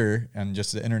Twitter and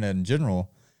just the internet in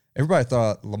general, everybody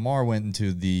thought Lamar went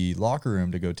into the locker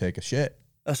room to go take a shit,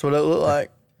 That's what it looked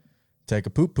like. take a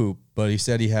poop, but he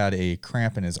said he had a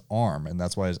cramp in his arm, and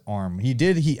that's why his arm, he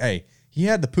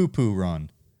had the poo run.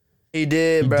 He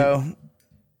did, bro.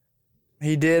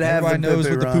 He did have Everybody the knows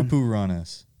poo-poo what run. the poo run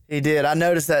is. He did. I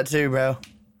noticed that too, bro.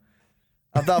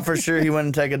 I thought for sure he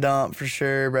wouldn't take a dump for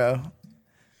sure, bro.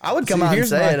 I would come See, out and here's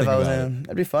say my it if thing I was about him.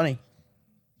 That'd be funny.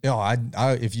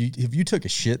 If you took a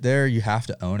shit there, you have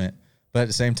to own it. But at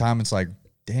the same time, it's like,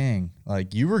 dang,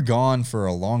 like you were gone for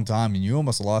a long time and you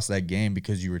almost lost that game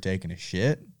because you were taking a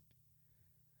shit.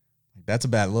 That's a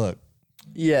bad look.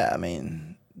 Yeah, I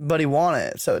mean, but he won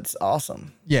it, so it's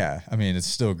awesome. Yeah, I mean, it's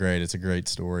still great. It's a great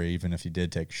story, even if you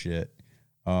did take a shit.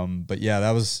 But yeah,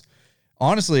 that was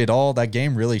honestly that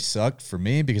game really sucked for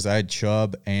me because I had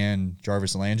Chubb and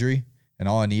Jarvis Landry, and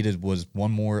all I needed was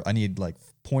one more. I needed like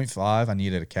 0.5. I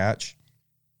needed a catch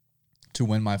to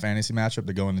win my fantasy matchup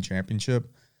to go in the championship.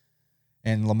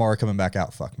 And Lamar coming back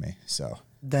out, fuck me. So,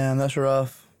 Damn, that's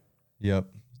rough. yep.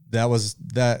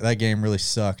 That game really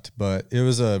sucked, but it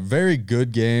was a very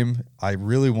good game. I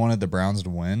really wanted the Browns to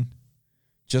win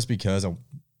just because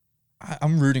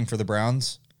I'm rooting for the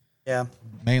Browns, Yeah,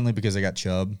 mainly because they got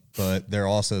Chubb, but they're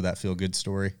also that feel-good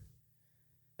story.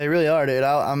 they really are, dude.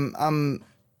 I'm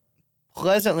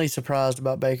pleasantly surprised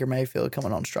about Baker Mayfield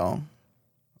coming on strong.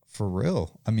 For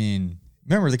real. I mean,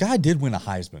 remember, the guy did win a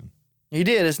Heisman. He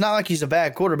did. It's not like he's a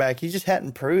bad quarterback. He just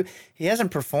he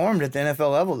hasn't performed at the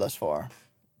NFL level thus far.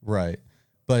 Right.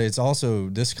 But it's also,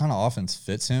 this kind of offense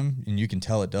fits him, and you can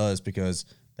tell it does because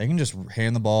they can just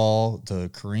hand the ball to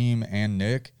Kareem and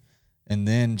Nick and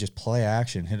then just play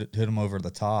action, hit them over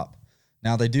the top.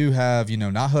 Now, they do have,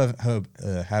 not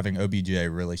having OBJ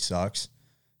really sucks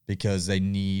because they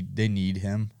need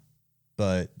him,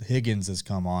 but Higgins has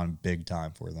come on big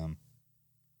time for them.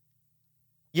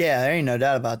 Yeah, there ain't no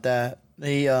doubt about that.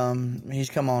 He's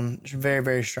come on very,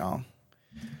 very strong.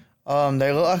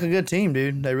 They look like a good team,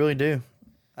 dude. They really do.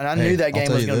 And I knew that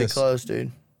game was going to be close,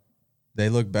 dude. They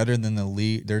look better than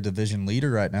their division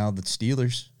leader right now, the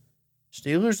Steelers.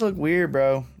 Steelers look weird,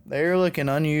 bro. They're looking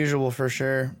unusual for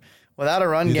sure. Without a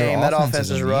run game, that offense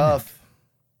is rough.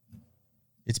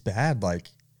 It's bad. Like,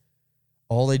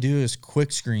 all they do is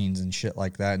quick screens and shit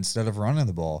like that instead of running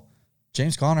the ball.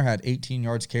 James Conner had 18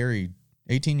 yards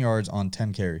on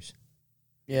 10 carries.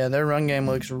 Yeah, their run game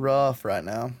looks rough right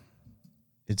now.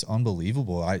 It's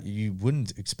unbelievable. You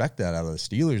wouldn't expect that out of the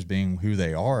Steelers being who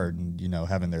they are and,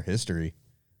 having their history.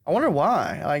 I wonder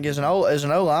why. Like, is an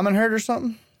O lineman hurt or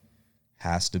something?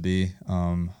 Has to be.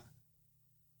 I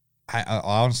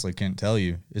honestly can't tell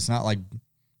you. It's not like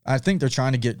I think they're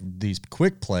trying to get these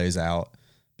quick plays out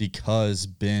because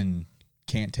Ben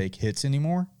can't take hits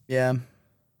anymore. Yeah.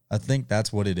 I think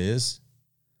that's what it is.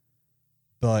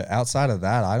 But outside of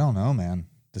that, I don't know, man.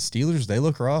 The Steelers, they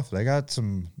look rough. They got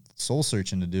some soul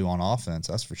searching to do on offense,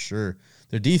 that's for sure.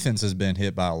 Their defense has been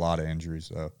hit by a lot of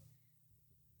injuries, though.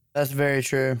 That's very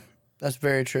true. That's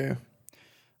very true.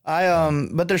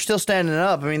 But they're still standing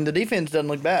up. I mean, the defense doesn't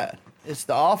look bad. It's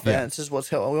the offense is what's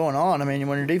going on. I mean,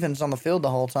 when your defense is on the field the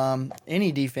whole time,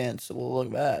 any defense will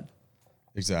look bad.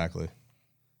 Exactly.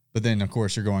 But then, of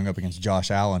course, you're going up against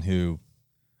Josh Allen, who,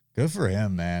 good for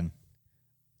him, man.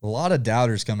 A lot of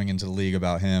doubters coming into the league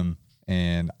about him,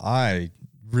 and I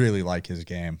really like his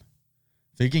game.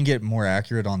 If he can get more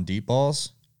accurate on deep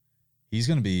balls, he's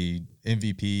going to be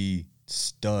MVP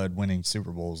stud winning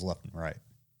Super Bowls left and right.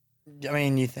 I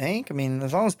mean, you think? I mean,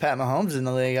 as long as Pat Mahomes is in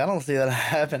the league, I don't see that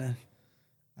happening.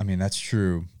 I mean, that's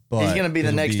true. But he's going to be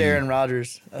the next Aaron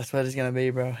Rodgers. That's what he's going to be,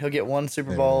 bro. He'll get one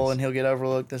Super Bowl, and he'll get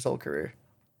overlooked his whole career.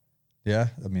 Yeah,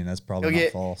 I mean, that's probably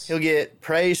not false. He'll get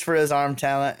praised for his arm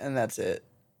talent, and that's it.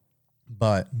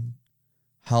 But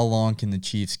how long can the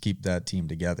Chiefs keep that team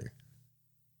together?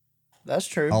 That's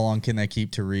true. How long can they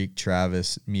keep Tariq,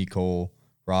 Travis, Mecole,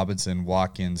 Robinson,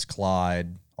 Watkins,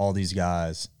 Clyde, all these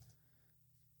guys,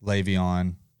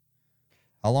 Le'Veon?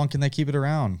 How long can they keep it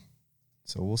around?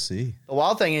 So we'll see. The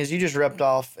wild thing is you just ripped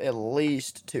off at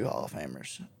least 2 Hall of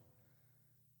Famers.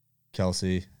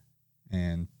 Kelsey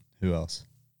and who else?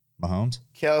 Mahomes?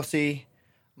 Kelsey.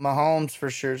 Mahomes for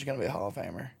sure is going to be a Hall of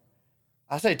Famer.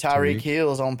 I say Tyreek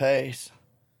Hill is on pace.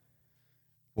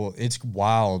 Well, it's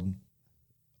wild.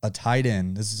 A tight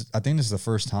end. I think this is the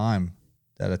first time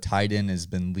that a tight end has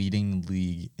been leading the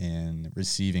league in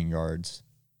receiving yards.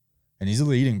 And he's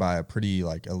leading by a pretty,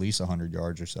 at least 100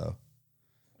 yards or so.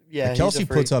 Yeah, Kelsey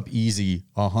puts up easy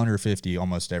 150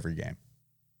 almost every game.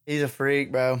 He's a freak,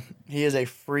 bro. He is a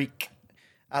freak.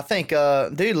 I think,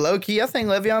 dude, low key, I think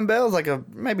Le'Veon Bell's like a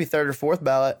maybe 3rd or 4th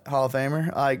ballot Hall of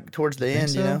Famer, like towards the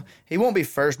end, so? He won't be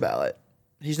first ballot.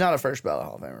 He's not a first ballot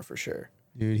Hall of Famer for sure.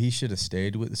 Dude, he should have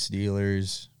stayed with the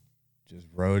Steelers, just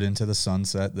rode into the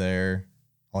sunset there.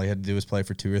 All he had to do was play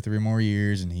for 2 or 3 more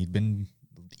years, and he'd been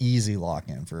easy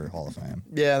lock-in for Hall of Fame.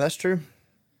 Yeah, that's true.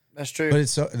 That's true. But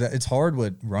it's hard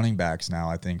with running backs now,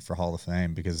 I think, for Hall of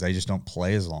Fame because they just don't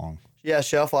play as long. Yeah,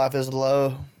 shelf life is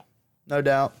low, no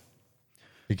doubt.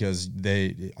 Because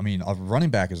a running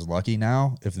back is lucky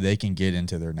now if they can get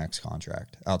into their next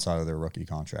contract outside of their rookie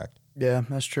contract. Yeah,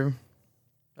 that's true.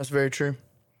 That's very true.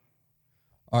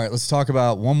 All right, let's talk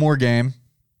about one more game,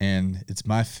 and it's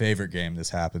my favorite game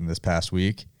that's happened this past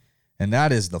week, and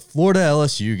that is the Florida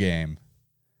LSU game.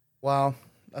 Wow,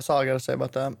 that's all I got to say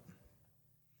about that.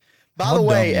 By the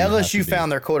way, LSU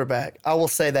found their quarterback. I will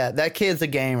say that. That kid's a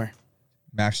gamer.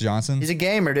 Max Johnson? He's a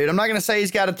gamer, dude. I'm not going to say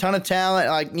he's got a ton of talent.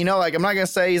 I'm not going to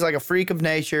say he's like a freak of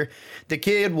nature. The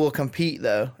kid will compete,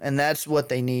 though, and that's what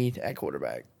they need at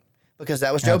quarterback because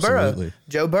that was Joe Burrow.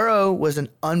 Joe Burrow was an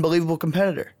unbelievable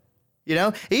competitor.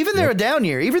 Even their down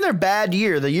year, even their bad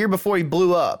year, the year before he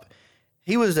blew up,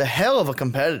 he was a hell of a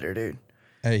competitor, dude.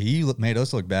 Hey, he made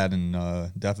us look bad in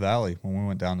Death Valley when we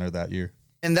went down there that year.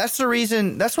 And that's the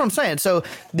reason, that's what I'm saying. So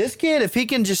this kid, if he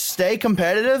can just stay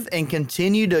competitive and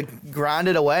continue to grind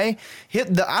it away,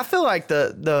 I feel like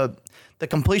the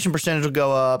completion percentage will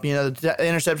go up. The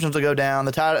interceptions will go down.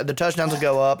 The touchdowns will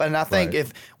go up. And I think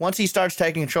if once he starts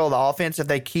taking control of the offense, if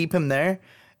they keep him there,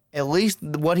 at least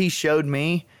what he showed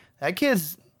me, that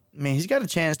kid's, he's got a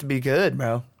chance to be good,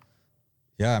 bro.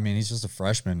 Yeah, he's just a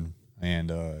freshman,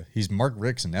 and he's Mark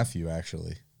Richt's nephew,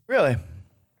 actually. Really?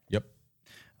 Yep.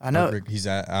 I know. Mark Richt, he's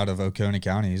out of Oconee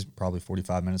County. He's probably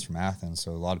 45 minutes from Athens,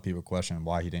 so a lot of people question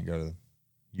why he didn't go to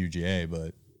UGA,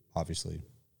 but obviously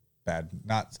bad.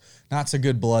 Not so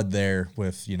good blood there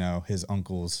with, his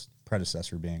uncle's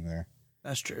predecessor being there.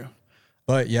 That's true.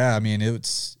 But, yeah,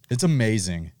 it's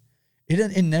amazing.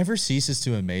 It never ceases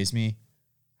to amaze me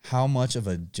how much of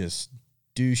a just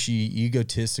douchey,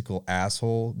 egotistical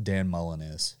asshole Dan Mullen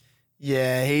is.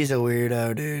 Yeah, he's a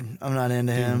weirdo, dude. I'm not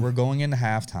into Dude, him. we're going into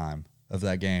halftime of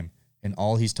that game, and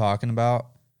all he's talking about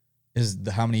is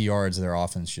how many yards their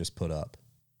offense just put up.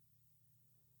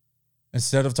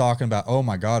 Instead of talking about, oh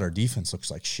my God, our defense looks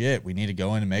like shit, we need to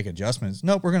go in and make adjustments.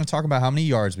 Nope, we're going to talk about how many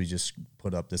yards we just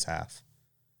put up this half.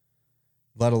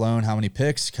 Let alone how many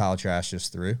picks Kyle Trask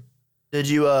just threw. Did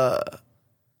you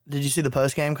see the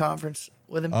post-game conference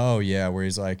with him? Oh, yeah, where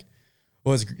he's like,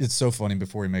 well, it's so funny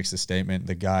before he makes the statement.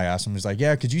 The guy asked him, he's like,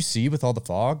 yeah, could you see with all the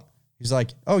fog? He's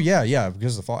like, oh, yeah,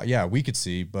 because of the fog. Yeah, we could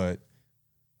see, but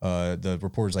the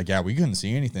reporter's like, yeah, we couldn't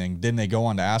see anything. Then they go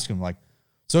on to ask him, like,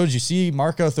 so did you see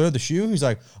Marco throw the shoe? He's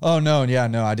like, oh, no,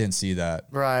 I didn't see that.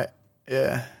 Right,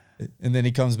 yeah. And then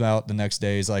he comes out the next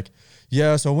day. He's like,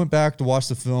 yeah, so I went back to watch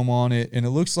the film on it, and it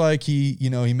looks like he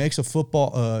makes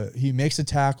a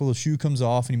tackle, the shoe comes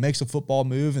off, and he makes a football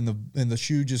move, and the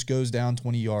shoe just goes down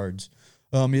 20 yards.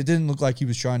 It didn't look like he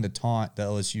was trying to taunt the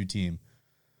LSU team.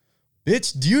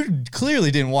 Bitch, you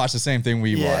clearly didn't watch the same thing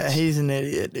we watched. Yeah, he's an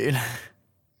idiot, dude.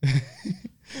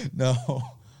 No.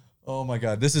 Oh, my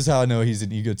God. This is how I know he's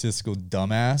an egotistical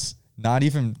dumbass.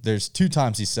 There's 2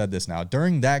 times he said this now.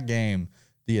 During that game,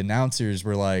 the announcers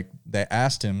were like, they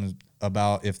asked him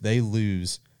about if they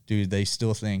lose, do they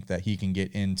still think that he can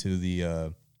get into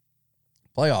the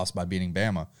playoffs by beating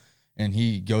Bama? And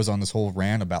he goes on this whole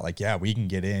rant about like, yeah, we can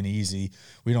get in easy.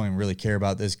 We don't even really care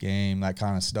about this game, that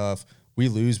kind of stuff. We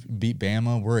lose, beat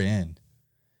Bama, we're in.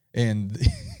 And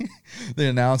the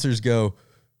announcers go,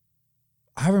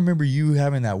 I remember you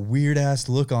having that weird ass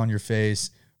look on your face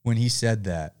when he said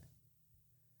that.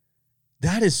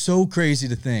 That is so crazy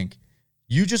to think.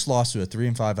 You just lost to a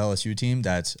 3-5 LSU team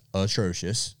that's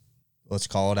atrocious. Let's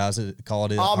call it.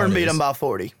 Auburn beat them by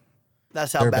 40.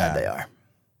 That's how bad they are.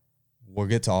 We'll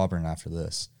get to Auburn after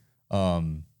this.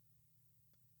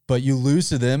 But you lose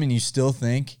to them and you still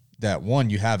think that, one,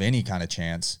 you have any kind of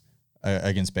chance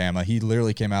against Bama. He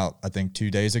literally came out, I think,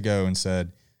 2 days ago and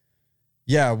said,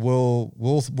 yeah, we'll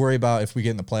worry about if we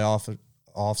get in the playoffs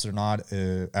or not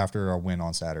after our win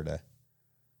on Saturday.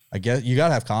 I guess you got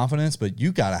to have confidence, but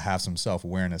you got to have some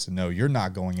self-awareness and know you're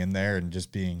not going in there and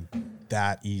just being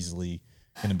that easily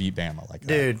going to beat Bama like that.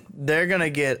 Dude, they're going to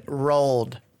get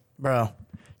rolled, bro. I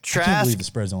can't believe the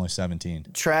spread's only 17.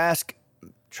 Trask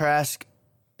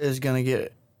is going to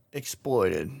get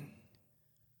exploited.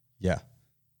 Yeah.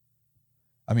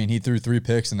 I mean, he threw 3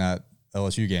 picks in that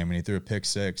LSU game, and he threw a pick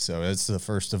 6, so it's the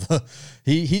first of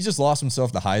he just lost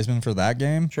himself the Heisman for that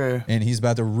game. True. And he's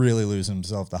about to really lose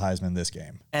himself the Heisman this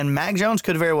game. And Mac Jones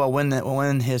could very well win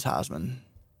his Heisman.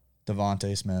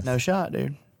 Devontae Smith. No shot,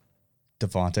 dude.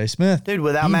 Devontae Smith. Dude,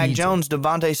 without Mac Jones,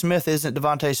 Devontae Smith isn't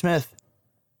Devontae Smith.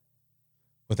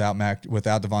 Without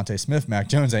Devontae Smith, Mac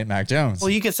Jones ain't Mac Jones. Well,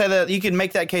 you could say that. You could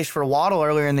make that case for Waddle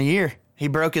earlier in the year. He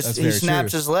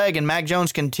snaps his leg, and Mac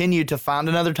Jones continued to find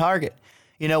another target.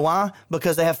 You know why?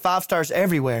 Because they have 5 stars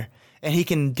everywhere, and he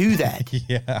can do that.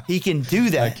 Yeah. He can do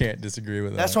that. I can't disagree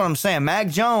with that. That's what I'm saying. Mac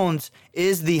Jones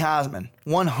is the Heisman,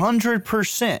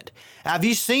 100%. Have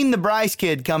you seen the Bryce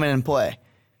kid come in and play?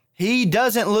 He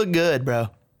doesn't look good, bro.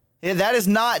 That is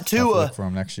not Tua. For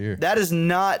him next year. That is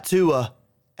not Tua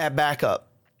at backup.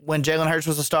 When Jalen Hurts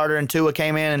was a starter and Tua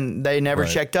came in and they never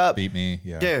checked up. Beat me,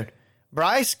 yeah. Dude,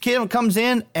 Bryce kid comes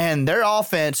in and their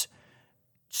offense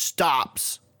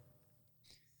stops.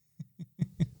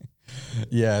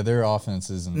 Yeah, their offense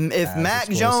isn't. If Mac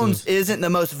Jones isn't the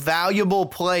most valuable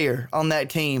player on that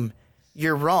team,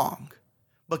 you're wrong.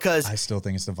 Because I still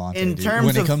think it's Devontae. In terms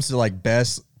when of, it comes to like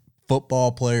best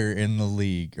football player in the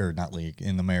league, or not league,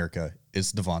 in America,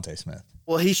 it's Devontae Smith.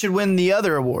 Well, he should win the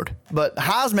other award. But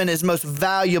Heisman is most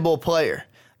valuable player.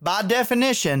 By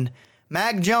definition,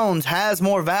 Mac Jones has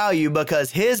more value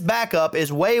because his backup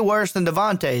is way worse than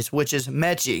Devontae's, which is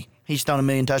Mechie. He's thrown 1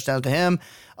 million touchdowns to him.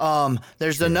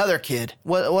 There's another kid.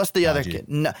 What's the other kid?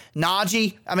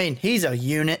 Najee. I mean, he's a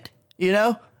unit. You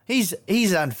know, he's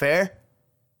unfair.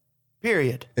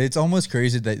 Period. It's almost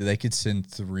crazy that they could send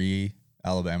 3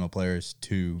 Alabama players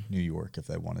to New York if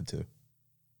they wanted to.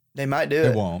 They might do it.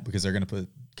 They won't, because they're going to put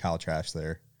Kyle Trask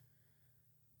there.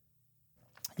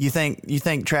 You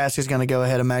think Trask is going to go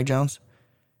ahead of Mac Jones?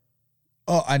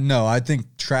 Oh, I know. I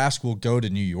think Trask will go to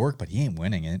New York, but he ain't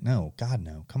winning it. No, God,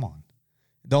 no. Come on.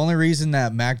 The only reason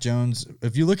that Mac Jones,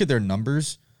 if you look at their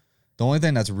numbers, the only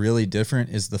thing that's really different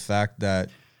is the fact that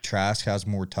Trask has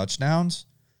more touchdowns,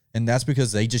 and that's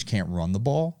because they just can't run the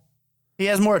ball. He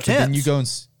has more attempts. Then you go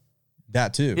and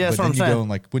that too. Yeah, that's but what then I'm you saying. go and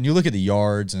like when you look at the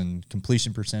yards and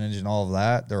completion percentage and all of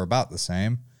that, they're about the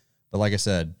same. But like I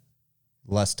said,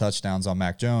 less touchdowns on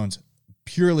Mac Jones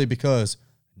purely because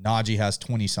Najee has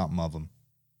 20-something of them.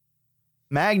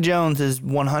 Mac Jones is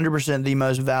 100% the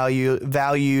most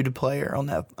valued player on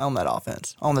that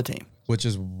offense, on the team. Which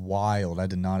is wild. I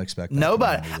did not expect that.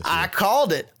 Nobody. I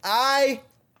called it. I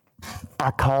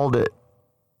called it.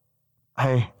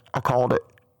 Hey, I called it.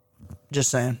 Just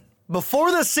saying.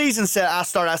 Before the season I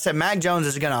said Mac Jones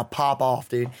is going to pop off,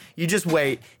 dude. You just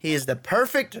wait. He is the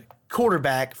perfect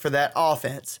quarterback for that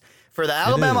offense, for the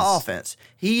Alabama offense.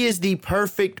 He is the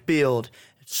perfect build.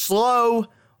 Slow,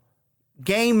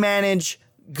 game manage,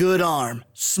 good arm,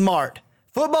 smart.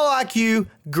 Football IQ,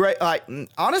 great.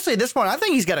 Honestly, at this point, I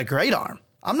think he's got a great arm.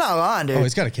 I'm not lying, dude. Oh,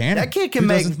 he's got a cannon. That kid can Who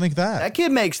make. doesn't think that? That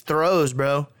kid makes throws,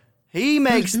 bro. He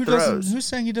makes throws. Who's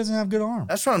saying he doesn't have good arm?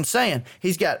 That's what I'm saying.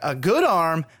 He's got a good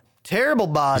arm, terrible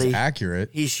body. He's accurate.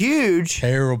 He's huge,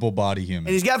 Terrible body human.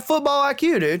 and he's got football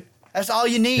IQ, dude. That's all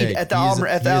you need Hey, at the he's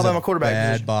Alabama quarterback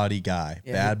bad position. body guy.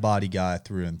 Yeah. Bad body guy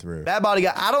through and through. Bad body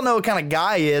guy. I don't know what kind of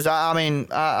guy he is.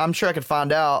 I'm sure I could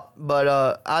find out,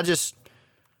 but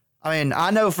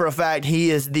I know for a fact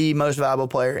he is the most valuable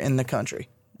player in the country.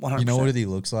 100%. You know what he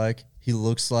looks like? He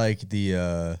looks like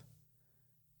the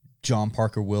John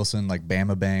Parker Wilson, like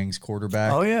Bama Bangs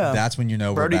quarterback. Oh, yeah. That's when you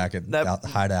know Brody- we're back at that-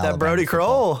 high to Alabama That Brody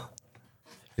football. Kroll.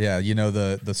 Yeah, you know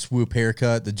the swoop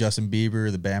haircut, the Justin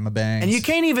Bieber, the Bama Bangs. And you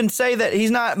can't even say that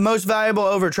he's not most valuable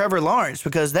over Trevor Lawrence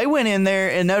because they went in there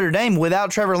in Notre Dame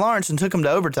without Trevor Lawrence and took him to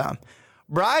overtime.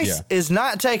 Bryce is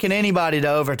not taking anybody to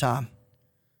overtime.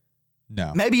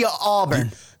 No. Maybe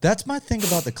Auburn. That's my thing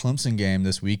about the Clemson game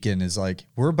this weekend is like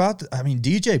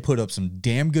DJ put up some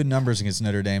damn good numbers against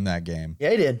Notre Dame that game.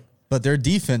 Yeah, he did. But their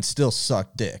defense still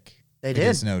sucked dick. They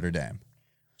against did. Notre Dame.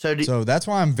 So that's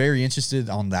why I'm very interested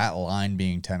on that line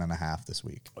being 10.5 this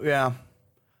week. yeah,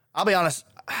 I'll be honest.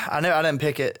 I know I didn't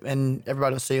pick it, and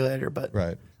everybody will see you later. But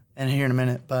Right. and here in a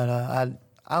minute. But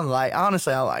I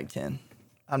like 10.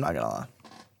 I'm not gonna lie.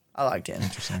 I like 10.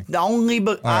 Interesting. I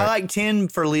right. like 10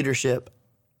 for leadership.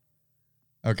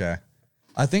 Okay.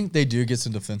 I think they do get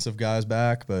some defensive guys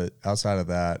back, but outside of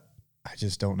that, I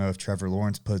just don't know if Trevor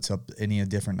Lawrence puts up any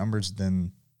different numbers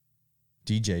than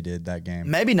DJ did that game.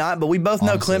 Maybe not, but we both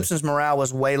know Honestly. Clemson's morale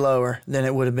was way lower than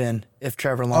it would have been if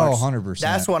Trevor Lawrence. 100%.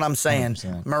 That's what I'm saying.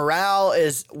 100%. Morale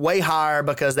is way higher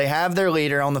because they have their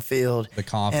leader on the field. The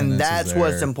confidence and is that's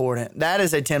what's there. important. That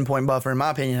is a 10-point buffer, in my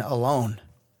opinion, alone.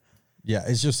 Yeah,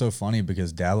 it's just so funny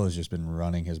because Dabo's just been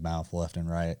running his mouth left and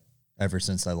right ever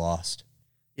since they lost.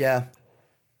 Yeah.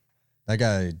 That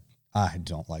guy, I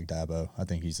don't like Dabo. I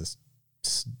think he's just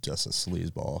a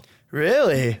sleazeball.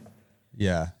 Really?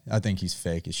 Yeah, I think he's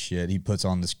fake as shit. He puts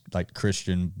on this like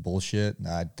Christian bullshit, and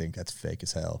I think that's fake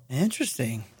as hell.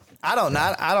 Interesting. I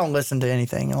don't listen to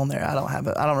anything on there. I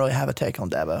don't really have a take on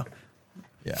Dabo.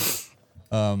 Yeah.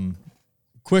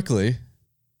 Quickly,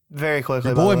 Very quickly.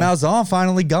 your by boy the way. Malzahn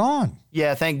finally gone.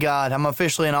 Yeah, thank God. I'm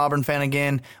officially an Auburn fan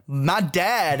again. My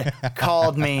dad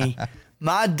called me.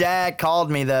 My dad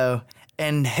called me, though,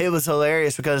 and it was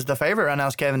hilarious because the favorite right now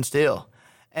is Kevin Steele.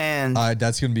 And,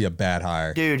 That's going to be a bad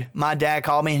hire. dude, my dad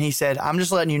called me and he said, I'm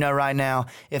just letting you know right now,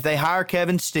 if they hire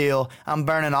Kevin Steele, I'm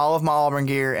burning all of my Auburn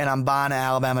gear and I'm buying an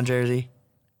Alabama jersey.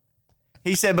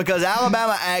 He said, because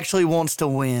Alabama actually wants to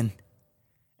win.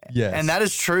 Yes. And that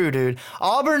is true, dude.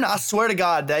 Auburn, I swear to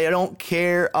God, they don't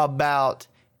care about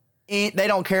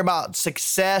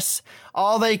success.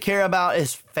 All they care about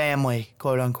is family,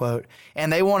 quote unquote.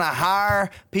 And they want to hire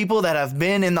people that have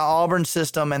been in the Auburn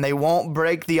system and they won't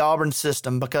break the Auburn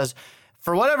system because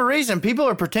for whatever reason, people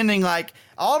are pretending like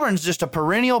Auburn's just a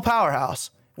perennial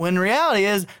powerhouse. When reality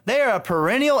is they are a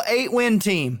perennial 8-win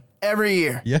team every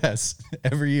year. Yes,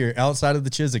 every year outside of the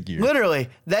Chiswick year. Literally,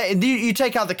 you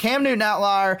take out the Cam Newton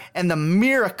outlier and the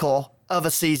miracle of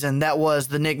a season that was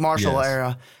the Nick Marshall Yes.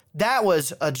 era. That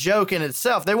was a joke in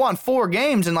itself. They won 4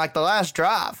 games in like the last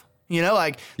drive. You know,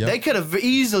 like Yep. they could have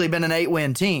easily been an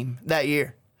 8-win team that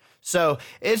year. So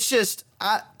it's just,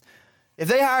 if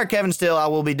they hire Kevin Steele, I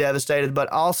will be devastated. But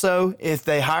also, if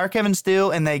they hire Kevin Steele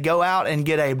and they go out and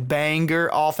get a banger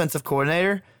offensive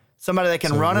coordinator, somebody that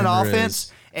can So run an rumor offense,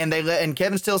 is- and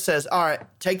Kevin Steele says, all right,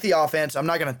 take the offense. I'm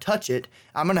not going to touch it.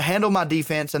 I'm going to handle my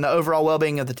defense and the overall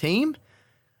well-being of the team.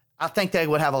 I think they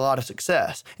would have a lot of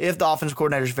success if the offensive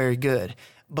coordinator is very good.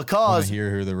 Want Because to hear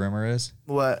who the rumor is?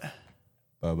 what?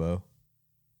 Bobo.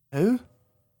 Who?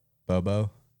 Bobo.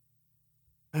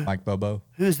 Mike Bobo.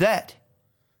 Who's that?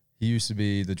 He used to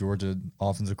be the Georgia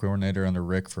offensive coordinator under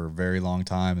Rick for a very long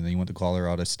time, and then he went to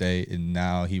Colorado State, and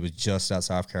now he was just at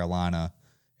South Carolina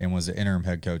and was the interim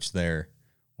head coach there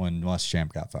when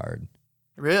Muschamp got fired.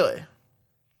 Really?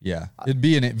 Yeah, it'd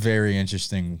be a very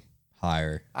interesting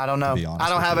hire. I don't know. to be honest I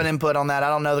don't with have you. an input on that. I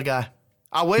don't know the guy.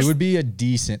 I It wish. would be a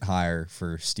decent hire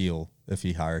for Steele if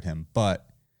he hired him. But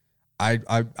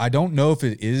I don't know if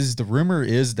it is. The rumor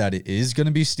is that it is going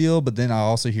to be Steele, but then I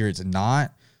also hear it's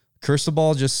not.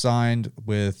 Cristobal just signed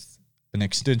with an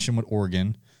extension with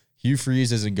Oregon. Hugh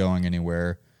Freeze isn't going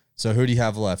anywhere. So who do you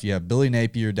have left? You have Billy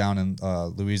Napier down in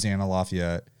Louisiana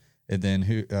Lafayette, and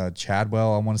then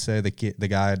Chadwell, I want to say, the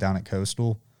guy down at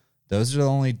Coastal. Those are the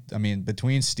only, I mean,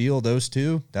 between Steele, those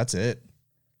two, that's it.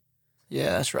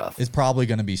 Yeah, that's rough. It's probably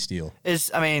going to be Steele.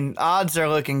 Odds are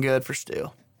looking good for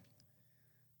Steele.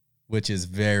 Which is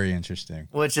very interesting.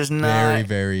 Which is not. Very,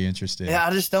 very interesting. Yeah,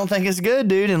 I just don't think it's good,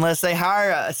 dude, unless they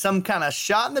hire some kind of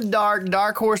shot-in-the-dark,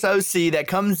 dark horse OC that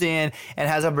comes in and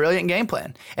has a brilliant game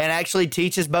plan and actually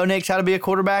teaches Bo Nix how to be a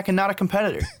quarterback and not a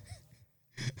competitor.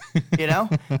 You know?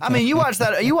 I mean, you watch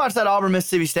that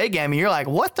Auburn-Mississippi State game, and you're like,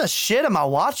 what the shit am I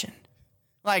watching?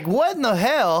 Like, what in the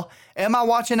hell am I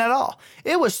watching at all?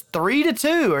 It was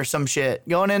 3-2 or some shit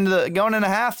going into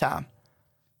halftime.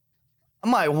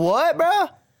 I'm like, what, bro?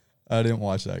 I didn't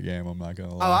watch that game. I'm not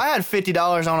gonna lie. Oh, I had $50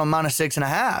 on a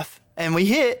 -6.5, and we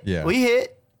hit. Yeah, we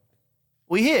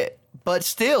hit. But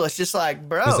still, it's just like,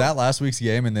 bro. Was that last week's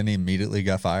game, and then he immediately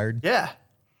got fired? Yeah,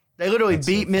 they literally That's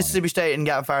so beat funny. Mississippi State and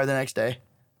got fired the next day.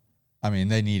 I mean,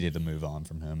 they needed to move on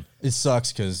from him. It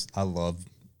sucks because I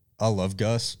love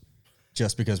Gus,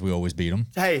 just because we always beat him.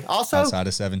 Hey, also outside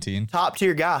of 17, top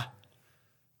tier guy,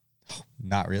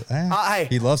 not really. hey.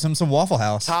 He loves him some Waffle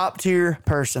House. top tier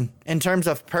person in terms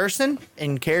of person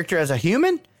and character as a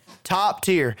human. Top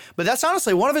tier. But that's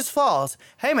honestly one of his flaws.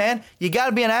 Hey, man, you got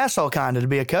to be an asshole kind of to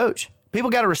be a coach. People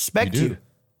got to respect You do. you.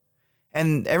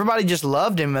 And everybody just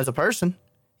loved him as a person.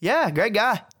 Yeah, great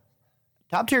guy.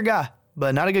 Top tier guy,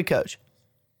 but not a good coach.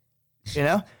 You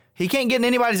know? He can't get in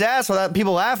anybody's ass without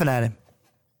people laughing at him.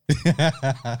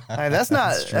 Like, that's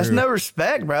true. no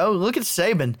respect, bro. Look at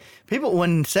Saban.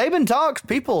 When Saban talks,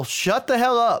 people shut the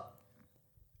hell up.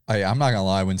 Hey, I'm not gonna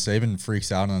lie. When Saban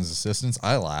freaks out on his assistants,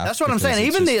 I laugh. That's what I'm because saying.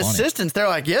 it's Even the just funny. assistants, they're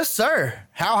like, yes, sir.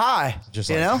 How high? Just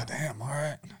you like, know? "God damn, all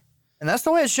right. And that's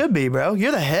the way it should be, bro.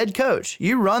 You're the head coach.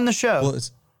 You run the show. Well,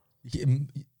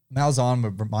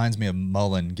 Malzahn reminds me of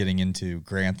Mullen getting into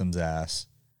Grantham's ass,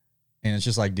 and it's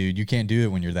just like, dude, you can't do it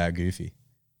when you're that goofy.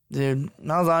 Dude,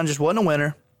 Malzahn just wasn't a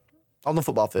winner on the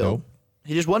football field. Nope.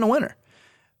 He just wasn't a winner.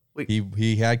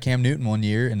 He had Cam Newton one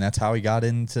year, and that's how he got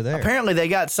into there. Apparently, they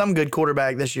got some good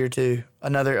quarterback this year, too.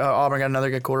 Auburn got another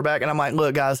good quarterback. And I'm like,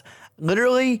 look, guys,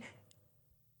 literally,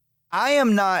 I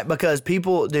am not, because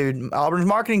people, dude, Auburn's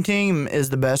marketing team is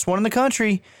the best one in the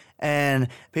country. And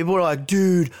people are like,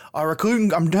 dude,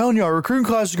 I'm telling you, our recruiting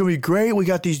class is going to be great. We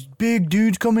got these big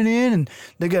dudes coming in, and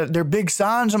they got their big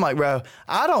signs. I'm like, bro,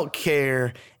 I don't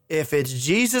care if it's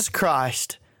Jesus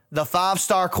Christ, the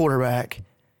 5-star quarterback.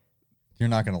 You're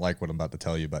not going to like what I'm about to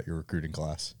tell you about your recruiting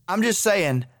class. I'm just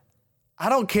saying, I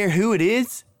don't care who it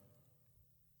is.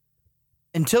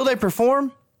 Until they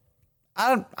perform,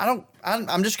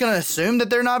 I'm just going to assume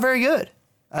that they're not very good.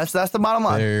 That's the bottom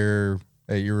line. Your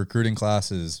recruiting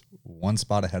class is one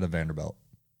spot ahead of Vanderbilt.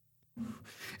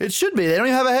 It should be. They don't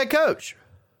even have a head coach.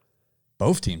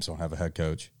 Both teams don't have a head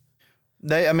coach.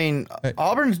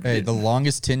 Auburn's. Hey, the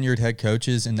longest tenured head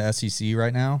coaches in the SEC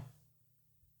right now,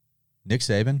 Nick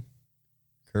Saban,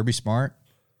 Kirby Smart,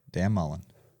 Dan Mullen.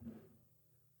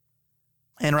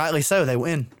 And rightly so. They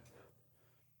win.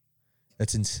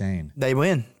 That's insane. They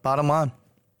win. Bottom line.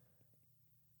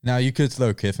 Now, you could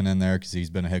throw Kiffin in there because he's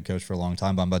been a head coach for a long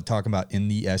time, but I'm talking about in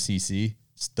the SEC,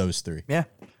 it's those three. Yeah.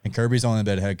 And Kirby's only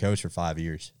been a head coach for 5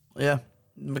 years. Yeah.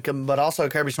 But also,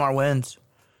 Kirby Smart wins.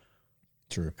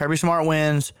 True. Kirby Smart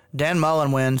wins. Dan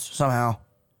Mullen wins somehow.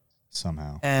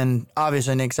 And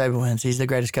obviously, Nick Saban wins. He's the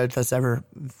greatest coach that's ever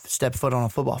stepped foot on a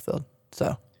football field.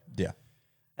 So, yeah.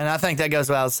 And I think that goes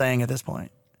without saying at this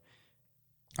point.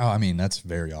 Oh, I mean, that's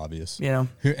very obvious. You know,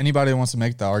 Anybody that wants to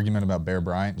make the argument about Bear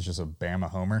Bryant is just a Bama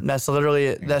homer. that's literally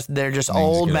it. They're just They need to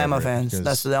old get Bama over it, fans. because-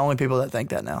 That's the only people that think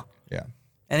that now. Yeah.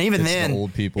 And even It's the then,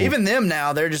 old people. even them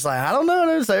now, they're just like, I don't know,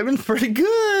 dude, Saban's pretty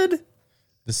good.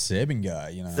 The Saban guy,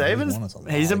 you know.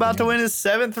 He's about to win his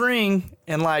 7th ring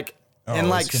in like it's gonna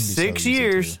be so 6 easy,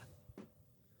 years.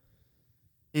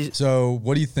 too. So,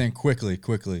 what do you think, quickly,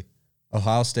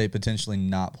 Ohio State potentially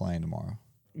not playing tomorrow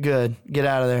Good. Get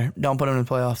out of there. Don't put them in the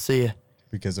playoffs. See ya.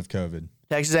 because of COVID?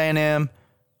 Texas A&M,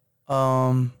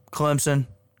 Clemson,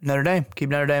 Notre Dame. Keep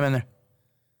Notre Dame in there.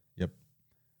 Yep.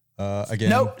 Again,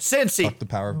 Nope, Cincy. fuck the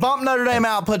power. Bump Notre Dame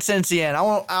out, put Cincy in. I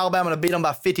want Alabama to beat them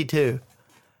by 52.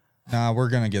 Nah, we're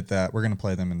going to get that. We're going to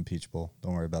play them in the Peach Bowl.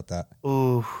 Don't worry about that.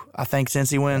 Ooh, I think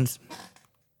Cincy wins.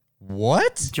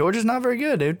 What? Georgia's not very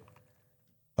good, dude.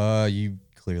 You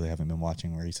clearly haven't been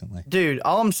watching recently. Dude,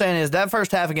 all I'm saying is that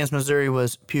first half against Missouri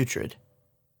was putrid.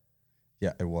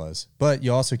 Yeah, it was. But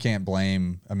you also can't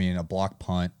blame, a block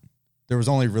punt. There was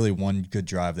only really one good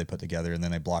drive they put together, and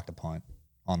then they blocked a punt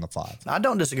on the 5. I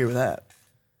don't disagree with that.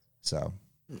 So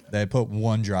they put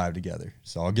one drive together.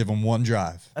 So I'll give them one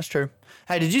drive. That's true.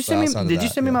 Hey, did you send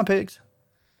me my picks?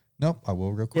 Nope, I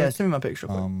will real quick. Yeah, send me my picks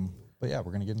real quick. But yeah,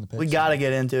 we're going to get in the picks. We got to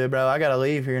get into it, bro. I got to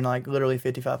leave here in like literally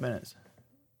 55 minutes.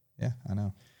 Yeah, I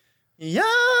know.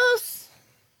 Yes!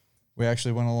 We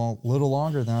actually went a little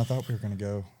longer than I thought we were going to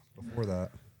go before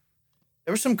that.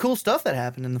 There was some cool stuff that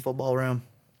happened in the football room.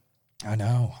 I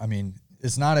know.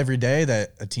 It's not every day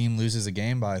that a team loses a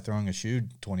game by throwing a shoe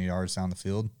 20 yards down the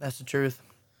field. That's the truth.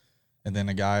 And then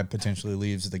a guy potentially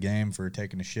leaves the game for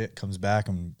taking a shit, comes back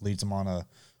and leads them on a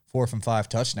 4th and 5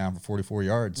 touchdown for 44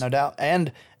 yards. No doubt.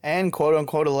 And quote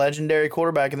unquote a legendary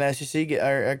quarterback in the SEC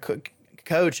or a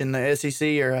coach in the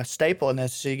SEC or a staple in the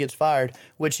SEC gets fired,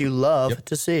 which you love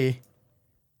to see.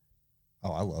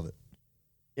 Oh, I love it.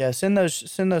 Yeah, send those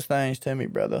things to me,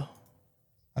 brother.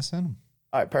 I sent them.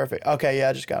 All right, perfect. Okay, yeah,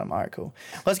 I just got them. All right, cool.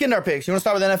 Let's get into our picks. You want to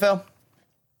start with NFL?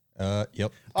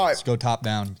 Yep. All right. Let's go top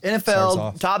down.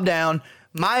 NFL, top down.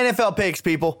 My NFL picks,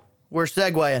 people. We're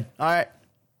segueing. All right.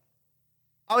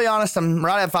 I'll be honest, I'm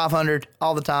right at 500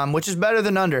 all the time, which is better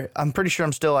than under. I'm pretty sure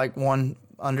I'm still like one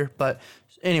under, but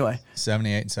anyway.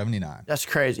 78 and 79. That's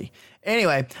crazy.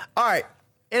 Anyway, all right.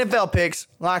 NFL picks,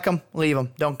 like them, leave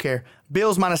them, don't care.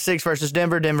 Bills -6 versus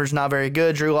Denver. Denver's not very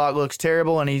good. Drew Lock looks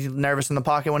terrible, and he's nervous in the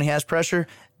pocket when he has pressure.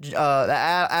 The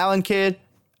Allen kid,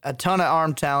 a ton of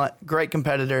arm talent, great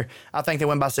competitor. I think they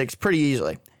win by 6 pretty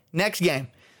easily. Next game,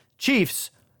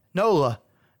 Chiefs, NOLA.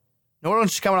 New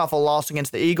Orleans is coming off a loss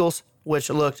against the Eagles, which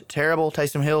looked terrible.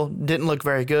 Taysom Hill didn't look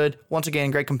very good. Once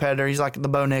again, great competitor. He's like the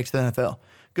Bo Nix of the NFL.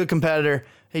 Good competitor.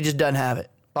 He just doesn't have it.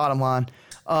 Bottom line.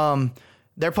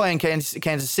 They're playing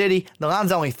Kansas City. The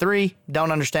line's only 3.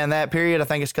 Don't understand that, period. I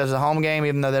think it's because of the home game,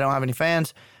 even though they don't have any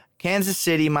fans. Kansas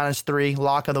City -3,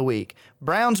 lock of the week.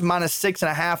 Browns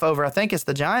 -6.5 over, I think it's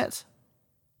the Giants.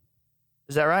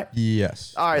 Is that right?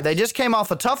 Yes. All right, they just came off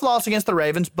a tough loss against the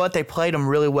Ravens, but they played them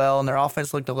really well, and their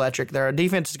offense looked electric. Their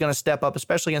defense is going to step up,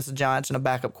 especially against the Giants and a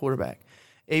backup quarterback.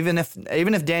 Even if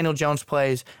Daniel Jones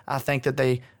plays, I think that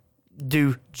they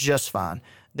do just fine.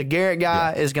 The Garrett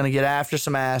guy is going to get after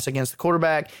some ass against the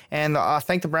quarterback, and I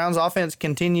think the Browns' offense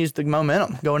continues the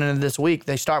momentum going into this week.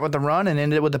 They start with the run and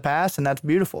end it with the pass, and that's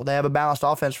beautiful. They have a balanced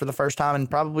offense for the first time in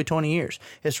probably 20 years.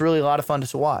 It's really a lot of fun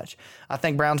to watch. I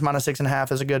think Browns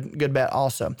 -6.5 is a good bet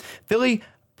also. Philly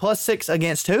 +6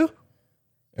 against who?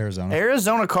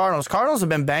 Arizona Cardinals. Cardinals have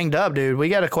been banged up, dude. We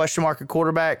got a question mark at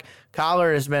quarterback.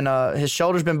 Kyler has been his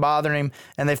shoulder's been bothering him,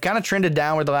 and they've kind of trended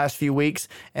downward the last few weeks.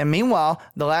 And meanwhile,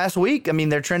 the last week,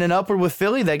 they're trending upward with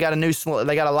Philly. They got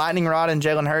a lightning rod in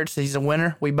Jalen Hurts. He's a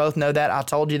winner. We both know that. I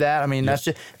told you that. That's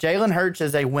just Jalen Hurts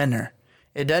is a winner.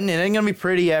 It ain't gonna be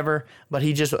pretty ever, but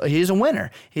he's a winner.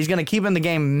 He's gonna keep in the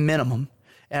game minimum,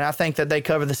 and I think that they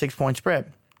cover the 6-point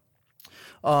spread.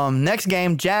 Next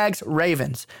game,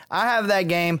 Jags-Ravens. I have that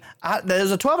game.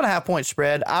 There's a 12.5 point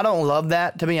spread. I don't love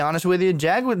that, to be honest with you.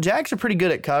 Jags are pretty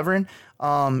good at covering,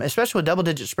 especially with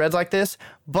double-digit spreads like this.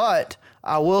 But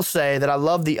I will say that I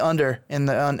love the under in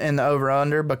the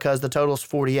over-under because the total is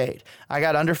 48. I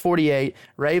got under 48.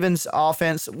 Ravens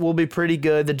offense will be pretty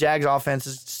good. The Jags offense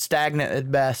is stagnant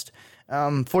at best.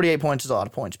 48 points is a lot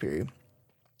of points, period.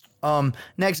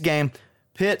 Next game,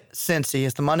 Pitt-Cincy.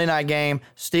 It's the Monday night game.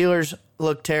 Steelers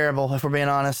look terrible, if we're being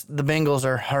honest. The Bengals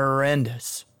are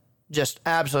horrendous. Just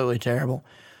absolutely terrible.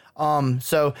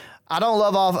 So I don't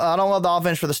love the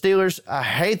offense for the Steelers. I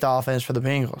hate the offense for the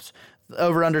Bengals.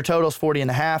 Over-under totals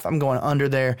 40.5. I'm going under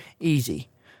there easy.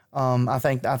 I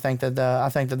think that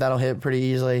that'll hit pretty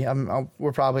easily.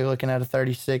 We're probably looking at a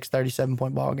 36, 37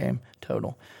 point ball game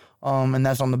total. And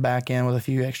that's on the back end with a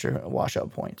few extra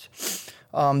wash-up points.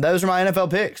 Those are my NFL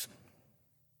picks.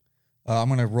 I'm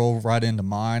going to roll right into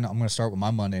mine. I'm going to start with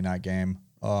my Monday night game.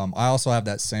 I also have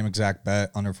that same exact bet,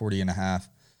 under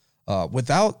 40.5.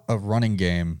 Without a running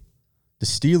game, the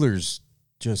Steelers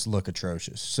just look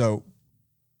atrocious. So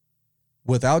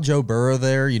without Joe Burrow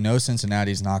there,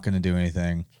 Cincinnati's not going to do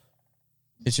anything.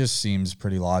 It just seems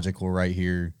pretty logical right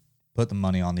here. Put the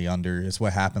money on the under. It's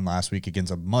what happened last week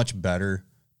against a much better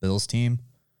Bills team.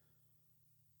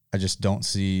 I just don't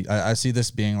see – I see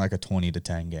this being like a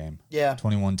 20-10 game. Yeah.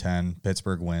 21-10.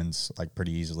 Pittsburgh wins like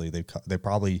pretty easily. They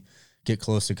probably get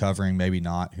close to covering, maybe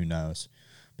not. Who knows?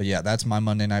 But, yeah, that's my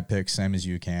Monday night pick, same as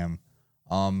you, Cam.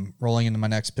 Rolling into my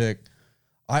next pick,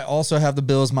 I also have the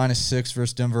Bills -6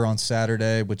 versus Denver on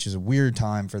Saturday, which is a weird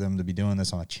time for them to be doing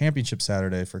this on a championship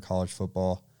Saturday for college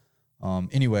football.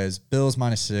 Anyways, Bills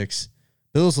 -6.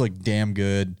 Bills look damn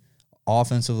good.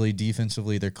 offensively,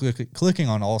 defensively, they're clicking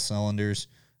on all cylinders.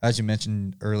 As you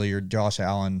mentioned earlier, Josh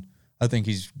Allen, I think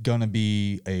he's going to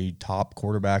be a top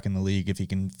quarterback in the league if he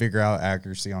can figure out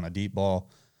accuracy on a deep ball.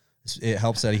 It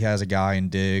helps that he has a guy in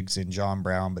Diggs and John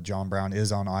Brown, but John Brown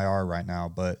is on IR right now.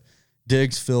 But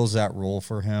Diggs fills that role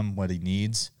for him, what he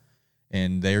needs,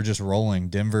 and they're just rolling.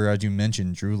 Denver, as you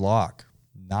mentioned, Drew Lock,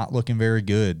 not looking very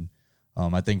good.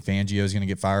 I think Fangio is going to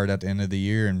get fired at the end of the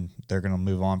year, and they're going to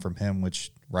move on from him,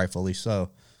 which rightfully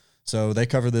so. So they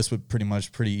cover this with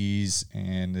pretty ease,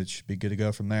 and it should be good to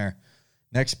go from there.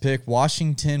 Next pick,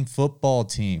 Washington football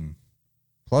team,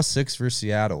 +6 for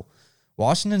Seattle.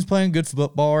 Washington's playing good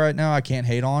football right now. I can't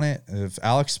hate on it. If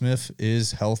Alex Smith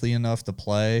is healthy enough to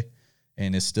play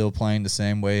and is still playing the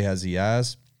same way as he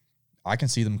has, I can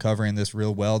see them covering this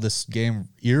real well. This game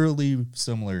eerily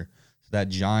similar to that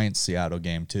Giants-Seattle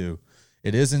game too.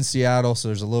 It is in Seattle, so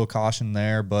there's a little caution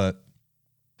there, but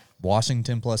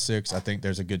Washington +6, I think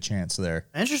there's a good chance there.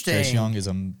 Interesting. Chase Young is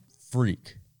a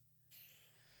freak.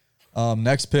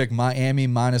 Next pick, Miami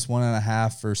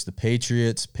 -1.5 versus the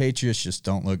Patriots. Patriots just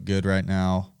don't look good right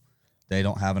now. They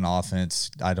don't have an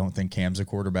offense. I don't think Cam's a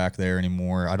quarterback there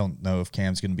anymore. I don't know if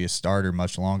Cam's going to be a starter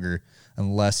much longer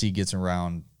unless he gets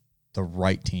around the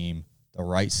right team, the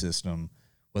right system,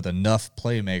 with enough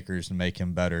playmakers to make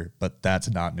him better. But that's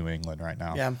not New England right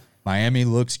now. Yeah. Miami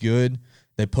looks good.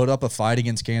 They put up a fight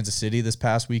against Kansas City this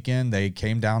past weekend. They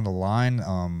came down the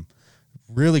line.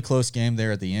 Really close game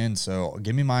there at the end. So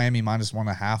give me Miami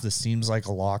 -1.5. This seems like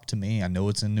a lock to me. I know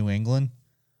it's in New England,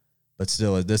 but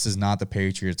still, this is not the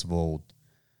Patriots of old.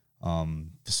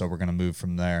 So we're going to move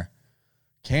from there.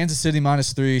 Kansas City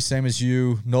 -3, same as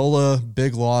you. Nola,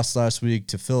 big loss last week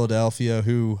to Philadelphia,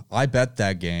 who I bet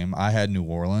that game. I had New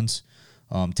Orleans.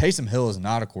 Taysom Hill is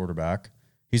not a quarterback.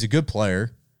 He's a good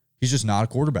player. He's just not a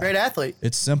quarterback. Great athlete.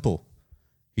 It's simple.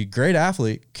 Great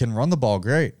athlete, can run the ball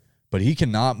great, but he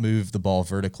cannot move the ball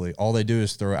vertically. All they do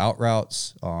is throw out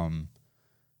routes.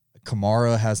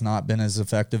 Kamara has not been as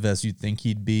effective as you'd think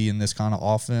he'd be in this kind of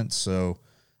offense, so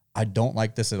I don't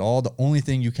like this at all. The only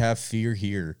thing you have fear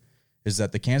here is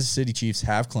that the Kansas City Chiefs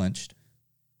have clinched.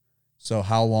 So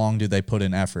how long do they put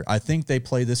in effort? I think they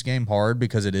play this game hard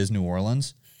because it is New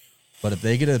Orleans, but if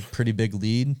they get a pretty big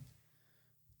lead,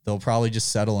 they'll probably just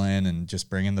settle in and just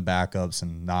bring in the backups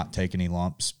and not take any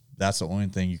lumps. That's the only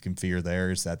thing you can fear there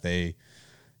is that they've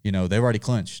already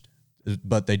clinched,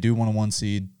 but they do want a 1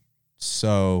 seed,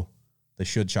 so they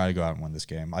should try to go out and win this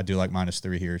game. I do like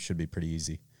 -3 here. It should be pretty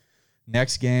easy.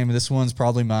 Next game, this one's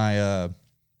probably my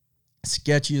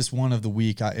sketchiest one of the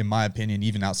week, in my opinion,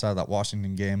 even outside of that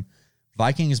Washington game.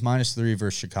 Vikings -3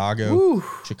 versus Chicago. Woo.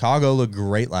 Chicago looked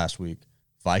great last week.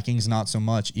 Vikings not so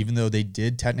much, even though they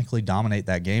did technically dominate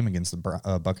that game against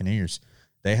the Buccaneers.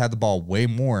 They had the ball way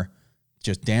more.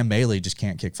 Just Dan Bailey just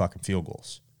can't kick fucking field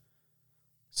goals.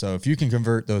 So if you can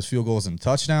convert those field goals into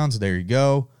touchdowns, there you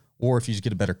go. Or if you just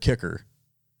get a better kicker,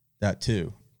 that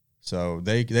too. So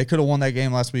they could have won that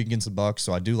game last week against the Bucs,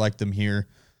 so I do like them here.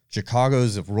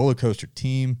 Chicago's a roller coaster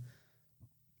team,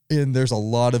 and there's a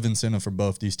lot of incentive for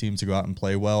both these teams to go out and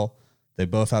play well. They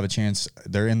both have a chance.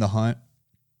 They're in the hunt,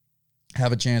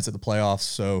 have a chance at the playoffs.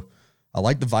 So I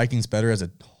like the Vikings better as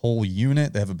a whole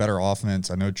unit. They have a better offense.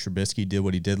 I know Trubisky did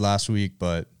what he did last week,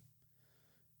 but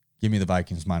give me the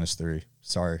Vikings -3.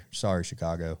 Sorry,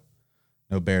 Chicago.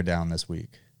 No bear down this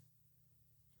week.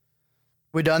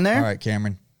 We done there? All right,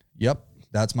 Cameron. Yep,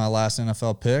 that's my last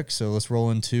NFL pick. So let's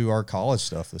roll into our college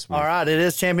stuff this week. All right, it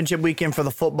is championship weekend for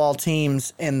the football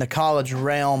teams in the college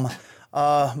realm.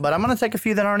 But I'm going to take a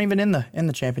few that aren't even in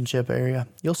the championship area.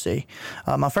 You'll see.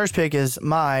 My first pick is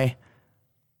my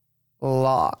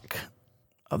lock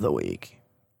of the week.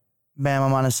 Bama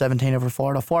 -17 over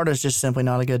Florida. Florida's just simply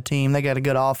not a good team. They got a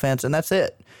good offense, and that's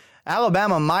it.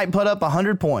 Alabama might put up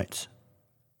 100 points.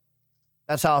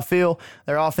 That's how I feel.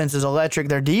 Their offense is electric.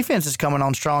 Their defense is coming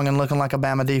on strong and looking like a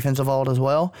Bama defense of old as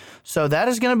well. So that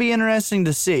is going to be interesting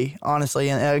to see, honestly.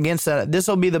 And against that, this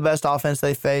will be the best offense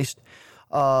they faced,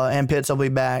 and Pitts will be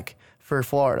back for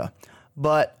Florida.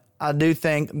 But I do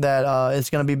think that it's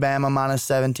going to be Bama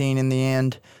 -17 in the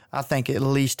end. I think at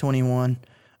least 21.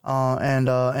 And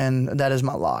that is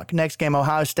my lock. Next game,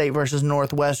 Ohio State versus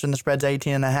Northwestern. The spread's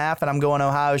 18.5, and I'm going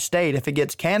Ohio State. If it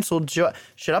gets canceled, should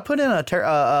I put in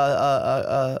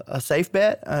a safe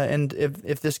bet? And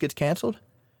if this gets canceled,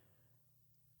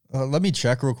 let me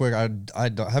check real quick. I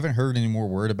haven't heard any more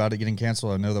word about it getting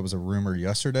canceled. I know that was a rumor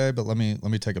yesterday, but let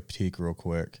me take a peek real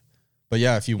quick. But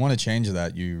yeah, if you want to change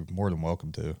that, you're more than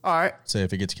welcome to. All right. Say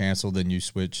if it gets canceled, then you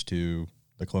switch to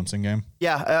the Clemson game?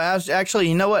 Yeah, actually,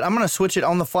 you know what? I'm going to switch it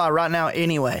on the fly right now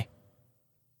anyway.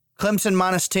 Clemson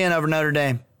 -10 over Notre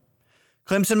Dame.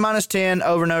 Clemson minus 10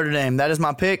 over Notre Dame. That is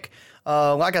my pick.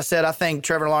 Like I said, I think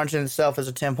Trevor Lawrence in itself is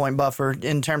a 10-point buffer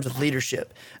in terms of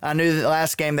leadership. I knew the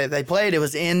last game that they played, it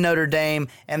was in Notre Dame,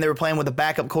 and they were playing with a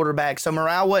backup quarterback, so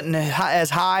morale wasn't as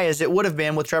high as it would have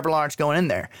been with Trevor Lawrence going in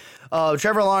there.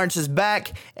 Trevor Lawrence is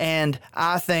back, and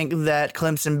I think that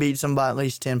Clemson beats them by at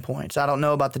least 10 points. I don't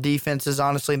know about the defenses.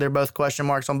 Honestly, they're both question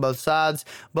marks on both sides,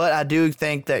 but I do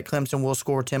think that Clemson will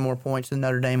score 10 more points than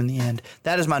Notre Dame in the end.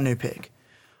 That is my new pick.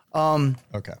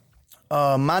 Okay.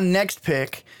 My next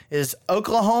pick is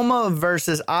Oklahoma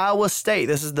versus Iowa State.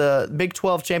 This is the Big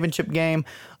 12 championship game.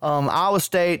 Iowa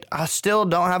State, I still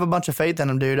don't have a bunch of faith in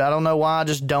them, dude. I don't know why, I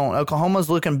just don't. Oklahoma's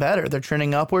looking better. They're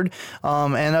trending upward,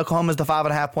 and Oklahoma's the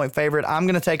 5.5-point favorite. I'm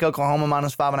going to take Oklahoma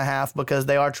minus 5.5 because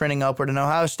they are trending upward. And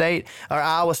Iowa State,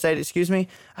 I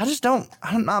just don't.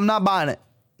 I'm not buying it.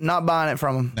 Not buying it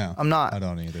from them. No, I'm not. I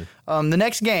don't either. The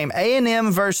next game,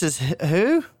 A&M versus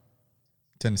who?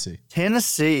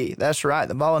 Tennessee. That's right,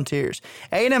 the Volunteers.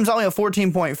 A&M's only a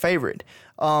 14-point favorite.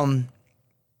 I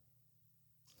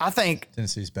think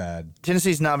Tennessee's bad.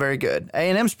 Tennessee's not very good.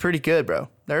 A&M's pretty good, bro.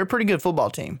 They're a pretty good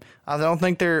football team. I don't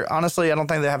think they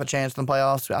have a chance in the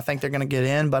playoffs. I think they're going to get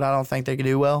in, but I don't think they could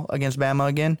do well against Bama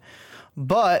again.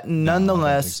 But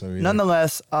nonetheless,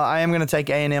 I am going to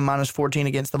take A&M minus 14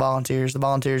 against the Volunteers. The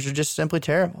Volunteers are just simply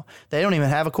terrible. They don't even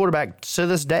have a quarterback to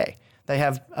this day. They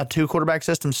have a 2-quarterback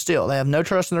system still. They have no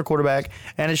trust in their quarterback,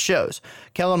 and it shows.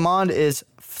 Kellen Mond is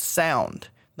sound.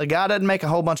 The guy doesn't make a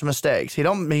whole bunch of mistakes.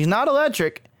 He's not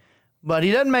electric, but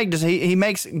he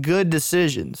makes good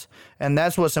decisions, and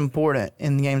that's what's important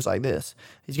in games like this.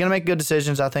 He's going to make good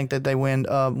decisions. I think that they win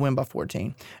by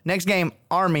 14. Next game,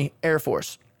 Army Air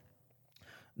Force.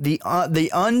 The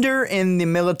under in the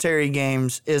military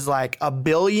games is like $1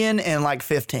 billion and like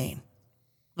 15.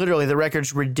 Literally, the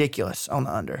record's ridiculous on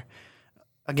the under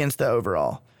against the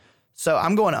overall. So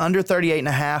I'm going under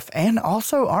 38.5, and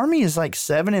also Army is like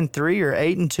 7-3 or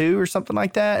 8-2 or something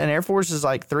like that, and Air Force is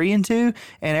like 3-2,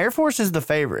 and Air Force is the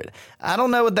favorite. I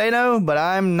don't know what they know, but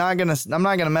I'm not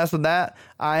gonna mess with that.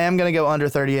 I am gonna go under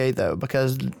 38 though,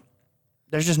 because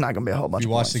there's just not gonna be a whole bunch. If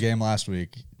you of watched points. the game last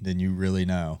week, then you really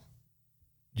know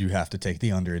you have to take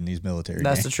the under in these military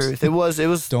That's games. the truth. It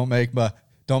was.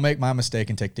 Don't make my mistake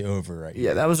and take the over right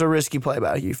Yeah, that was a risky play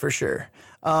by you for sure.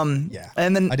 Yeah.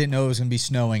 And then I didn't know it was going to be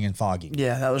snowing and foggy.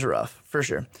 yeah, that was rough for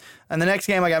sure. And the next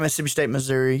game I got Mississippi State,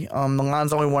 Missouri. The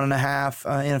line's only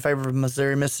 1.5 in favor of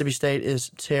Missouri. Mississippi State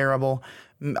is terrible.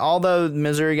 Although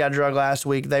Missouri got drugged last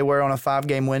week, they were on a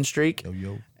 5-game win streak.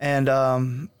 And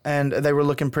they were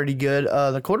looking pretty good.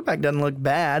 The quarterback doesn't look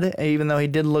bad, even though he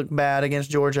did look bad against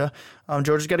Georgia.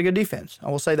 Georgia's got a good defense. I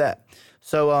will say that.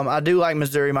 So I do like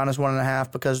Missouri minus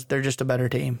 1.5 because they're just a better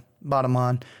team. Bottom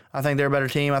line, I think they're a better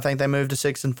team. I think they move to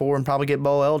 6-4 and probably get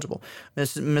bowl eligible.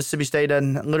 Mississippi State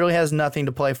literally has nothing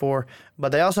to play for,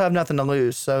 but they also have nothing to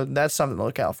lose. So that's something to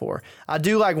look out for. I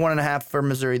do like 1.5 for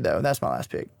Missouri though. That's my last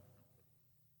pick.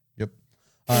 Yep.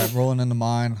 All right, rolling into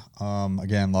mine.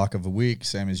 Again, lock of the week,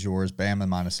 same as yours. Bama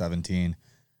minus 17.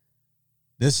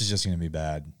 This is just going to be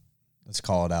bad. Let's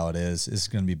call it how it is. This is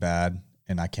going to be bad,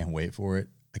 and I can't wait for it.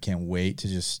 I can't wait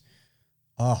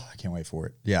for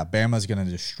it. Yeah, Bama's going to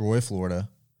destroy Florida.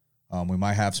 We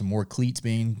might have some more cleats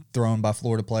being thrown by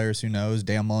Florida players. Who knows?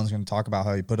 Dan Mullen's going to talk about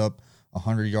how he put up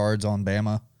 100 yards on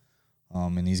Bama,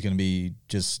 and he's going to be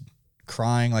just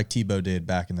crying like Tebow did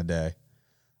back in the day.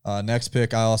 Next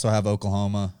pick, I also have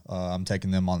Oklahoma. I'm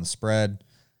taking them on the spread.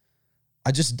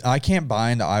 I can't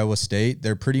buy into Iowa State.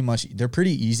 They're pretty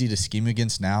easy to scheme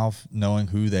against now, knowing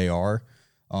who they are.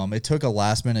 It took a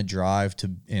last-minute drive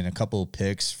in a couple of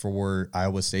picks for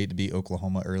Iowa State to beat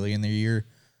Oklahoma early in the year.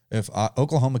 If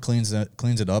Oklahoma cleans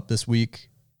it up this week,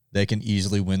 they can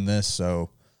easily win this. So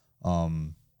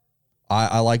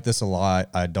I like this a lot.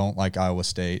 I don't like Iowa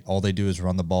State. All they do is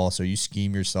run the ball, so you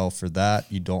scheme yourself for that.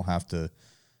 You don't have to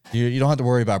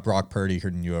worry about Brock Purdy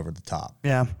hurting you over the top.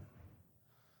 Yeah.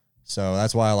 So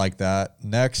that's why I like that.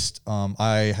 Next,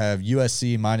 I have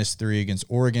USC minus 3 against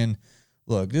Oregon.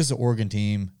 Look, this is an Oregon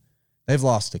team. They've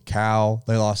lost to Cal.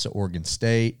 They lost to Oregon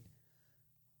State.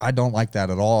 I don't like that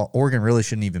at all. Oregon really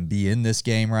shouldn't even be in this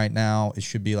game right now. It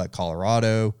should be like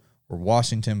Colorado or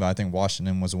Washington, but I think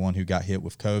Washington was the one who got hit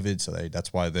with COVID, so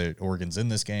that's why Oregon's in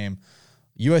this game.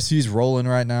 USC's rolling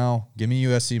right now. Give me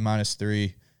USC minus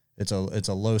 3. It's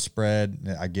a low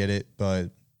spread. I get it, but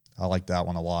I like that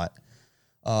one a lot.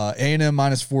 A&M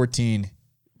minus 14.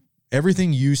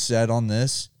 Everything you said on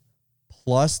this,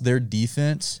 plus their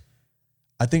defense,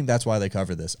 I think that's why they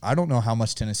cover this. I don't know how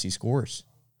much Tennessee scores.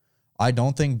 I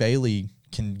don't think Bailey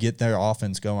can get their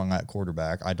offense going at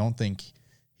quarterback. I don't think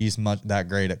he's that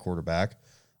great at quarterback.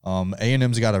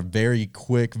 A&M's got a very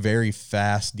quick, very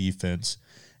fast defense,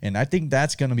 and I think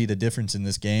that's going to be the difference in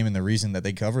this game and the reason that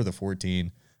they cover the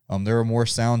 14. They're a more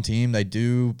sound team. They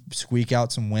do squeak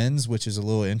out some wins, which is a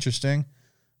little interesting,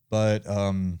 but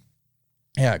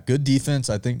yeah, good defense.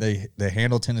 I think they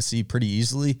handle Tennessee pretty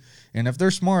easily, and if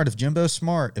they're smart, if Jimbo's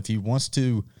smart, if he wants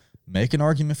to make an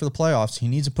argument for the playoffs, he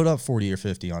needs to put up 40 or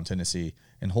 50 on Tennessee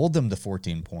and hold them to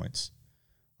 14 points.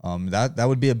 That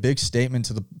would be a big statement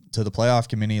to the playoff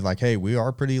committee, like, hey, we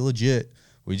are pretty legit.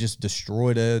 We just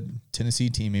destroyed a Tennessee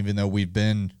team, even though we've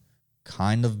been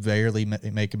kind of barely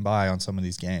making by on some of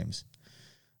these games.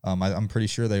 I'm pretty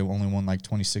sure they only won like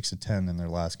 26-10 in their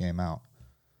last game out.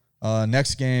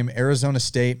 Next game, Arizona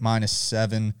State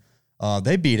 -7.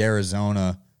 They beat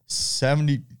Arizona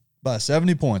by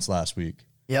 70 points last week.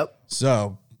 Yep.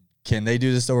 So, can they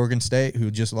do this to Oregon State,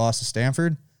 who just lost to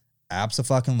Stanford?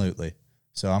 Abso-fucking-lutely.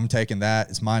 So, I'm taking that.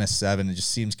 It's -7. It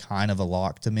just seems kind of a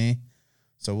lock to me.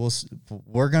 So,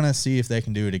 we're going to see if they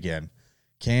can do it again.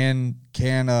 Can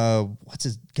what's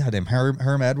his goddamn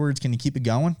Herm Edwards, can he keep it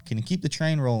going? Can he keep the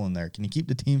train rolling there? Can he keep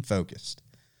the team focused?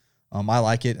 I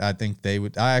like it. I think they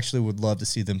would. I actually would love to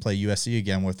see them play USC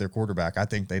again with their quarterback. I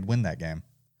think they'd win that game.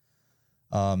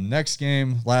 Next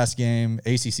game, last game,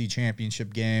 ACC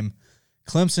championship game,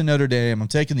 Clemson, Notre Dame. I'm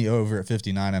taking the over at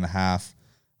 59.5.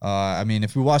 I mean,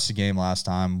 if we watched the game last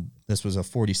time, this was a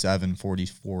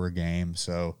 47-44 game.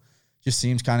 So just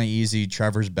seems kind of easy.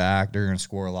 Trevor's back. They're going to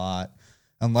score a lot.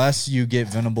 Unless you get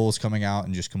Venables coming out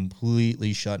and just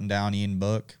completely shutting down Ian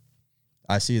Book,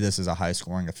 I see this as a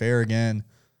high-scoring affair again.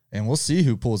 And we'll see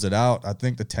who pulls it out. I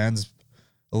think the 10's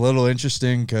a little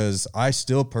interesting because I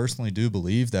still personally do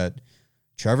believe that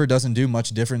Trevor doesn't do much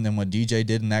different than what DJ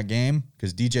did in that game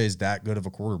because DJ is that good of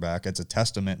a quarterback. It's a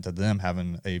testament to them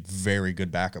having a very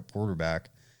good backup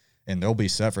quarterback, and they'll be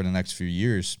set for the next few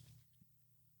years.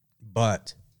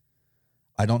 But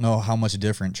I don't know how much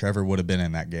different Trevor would have been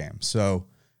in that game. So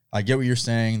I get what you're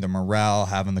saying, the morale,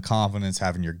 having the confidence,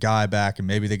 having your guy back, and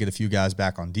maybe they get a few guys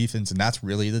back on defense, and that's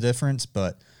really the difference.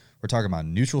 But we're talking about a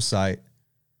neutral site,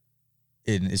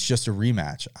 and it's just a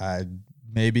rematch.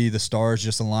 Maybe the stars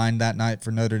just aligned that night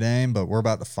for Notre Dame, but we're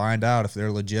about to find out if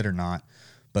they're legit or not.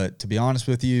 But to be honest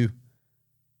with you,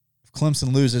 if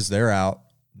Clemson loses, they're out.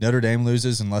 Notre Dame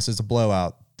loses, unless it's a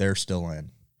blowout, they're still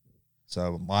in.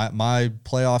 So my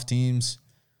playoff teams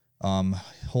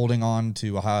holding on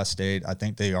to Ohio State, I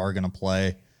think they are going to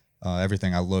play.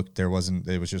 Everything I looked, it was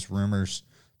just rumors.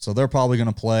 So they're probably going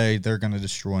to play. They're going to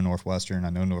destroy Northwestern. I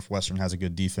know Northwestern has a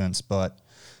good defense, but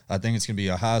I think it's going to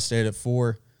be Ohio State at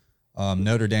 4,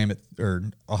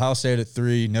 Ohio State at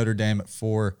 3, Notre Dame at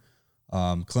 4,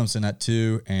 Clemson at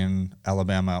 2, and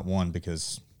Alabama at 1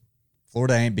 because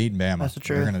Florida ain't beating Bama. That's the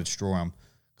truth. They're going to destroy them.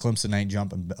 Clemson ain't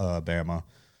jumping Bama.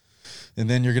 And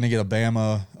then you're going to get a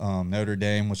Bama, Notre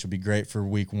Dame, which would be great for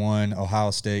week 1,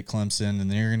 Ohio State, Clemson, and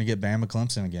then you're going to get Bama,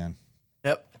 Clemson again.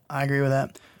 Yep, I agree with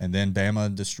that. And then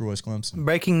Bama destroys Clemson.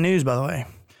 Breaking news, by the way.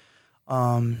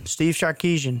 Steve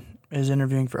Sarkisian is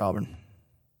interviewing for Auburn.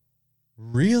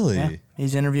 Really? Yeah,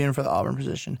 he's interviewing for the Auburn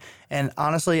position. And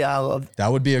honestly, that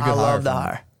would be a good hire. I love the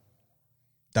hire.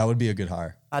 That would be a good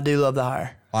hire. I do love the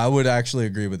hire. I would actually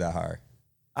agree with that hire.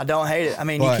 I don't hate it. I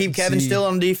mean, But you keep Kevin Steele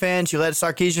on defense. You let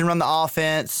Sarkisian run the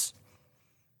offense.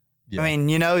 Yeah. I mean,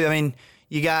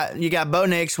 you got Bo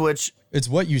Nix, which It's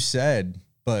what you said,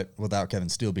 but without Kevin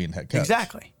Steele being head coach.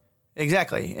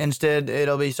 Exactly. Instead,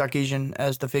 it'll be Sarkisian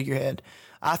as the figurehead.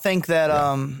 I think that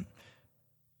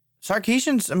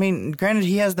Sarkisian's, I mean, granted,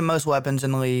 he has the most weapons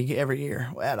in the league every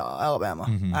year at Alabama.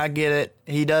 Mm-hmm. I get it.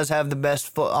 He does have the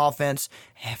best offense,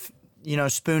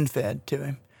 spoon-fed to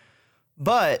him.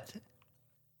 But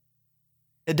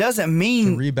it doesn't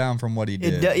mean to rebound from what he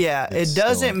did. It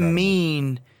doesn't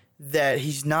mean that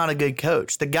he's not a good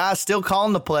coach. The guy's still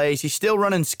calling the plays. He's still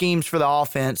running schemes for the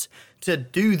offense to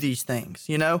do these things,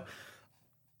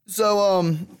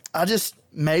 So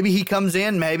maybe he comes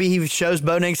in, maybe he shows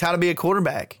Bo Nix how to be a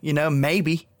quarterback,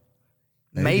 maybe.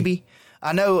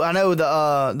 I know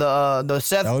the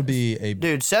Seth. That would be a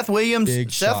dude. Seth Williams.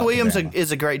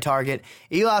 Is a great target.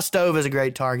 Eli Stove is a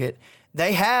great target.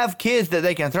 They have kids that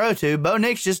they can throw to. Bo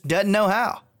Nix just doesn't know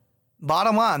how.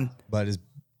 Bottom line. But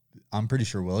I'm pretty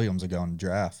sure Williams will go in the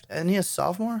draft. Isn't he a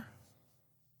sophomore?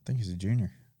 I think he's a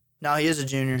junior. No, he is a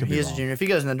junior. He is a junior. If he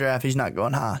goes in the draft, he's not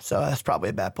going high. So that's probably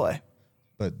a bad play.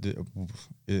 But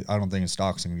I don't think his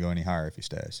stock's going to go any higher if he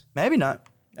stays. Maybe not.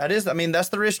 That's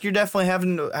the risk you're definitely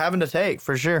having to take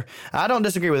for sure. I don't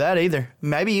disagree with that either.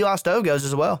 Maybe Eli Stove goes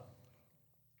as well.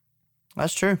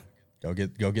 That's true. Go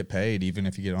get paid, even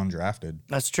if you get undrafted.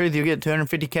 That's the truth. You get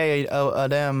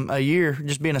 $250K a year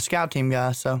just being a scout team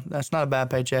guy. So that's not a bad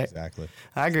paycheck. Exactly.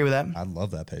 I agree with that. I'd love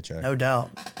that paycheck. No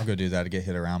doubt. I'll go do that to get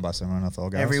hit around by some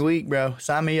NFL guys. Every week, bro.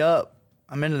 Sign me up.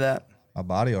 I'm into that. My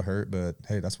body will hurt, but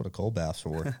hey, that's what a cold bath's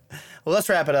for. Well, let's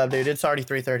wrap it up, dude. It's already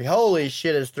 3:30. Holy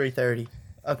shit, it's 3:30.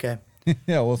 Okay.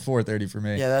 Yeah, well, 4:30 for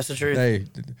me. Yeah, that's the truth.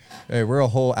 Hey, we're a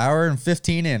whole hour and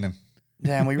 15 in.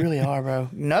 Damn, we really are, bro.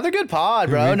 Another good pod,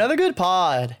 bro. Another good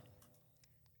pod.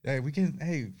 Hey,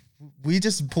 we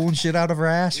just pulling shit out of our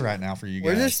ass right now for you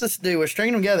guys. We're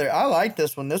stringing them together. I like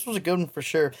this one. This was a good one for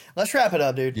sure. Let's wrap it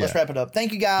up, dude. Let's wrap it up.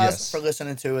 Thank you guys for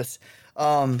listening to us.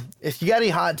 If you got any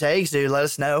hot takes, dude, let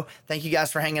us know. Thank you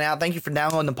guys for hanging out. Thank you for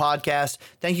downloading the podcast.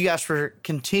 Thank you guys for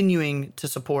continuing to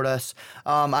support us.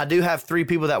 I do have 3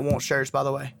 people that want shirts, by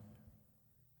the way.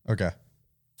 Okay.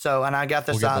 So, and I got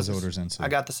the We'll sizes. get those orders in soon. I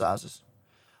got the sizes.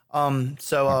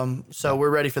 So we're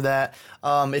ready for that.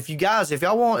 If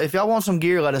y'all want some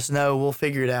gear, let us know. We'll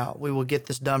figure it out. We will get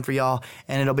this done for y'all,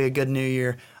 and it'll be a good new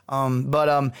year.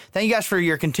 Thank you guys for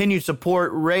your continued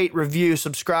support. Rate, review,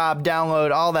 subscribe,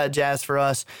 download, all that jazz for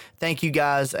us. Thank you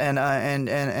guys,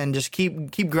 and just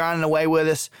keep grinding away with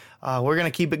us. We're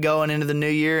gonna keep it going into the new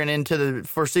year and into the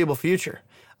foreseeable future.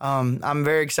 I'm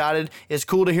very excited. It's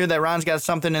cool to hear that Ryan's got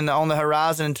something on the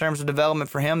horizon in terms of development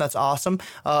for him. That's awesome.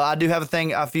 I do have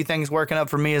a few things working up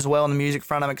for me as well in the music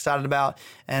front. I'm excited about,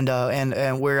 and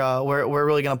we're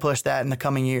really gonna push that in the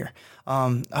coming year.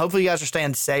 Hopefully you guys are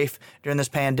staying safe during this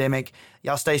pandemic.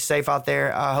 Y'all stay safe out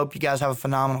there. I hope you guys have a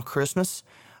phenomenal Christmas.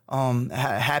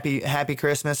 Happy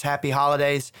Christmas, happy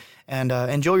holidays, and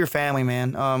enjoy your family,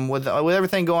 man. With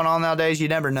everything going on nowadays, you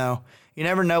never know. You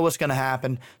never know what's going to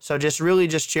happen. So just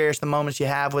cherish the moments you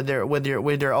have with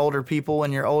your older people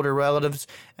and your older relatives,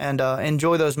 and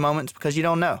enjoy those moments, because you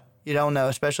don't know. You don't know,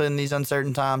 especially in these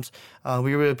uncertain times.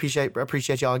 We really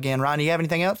appreciate y'all again. Ryan, do you have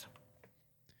anything else?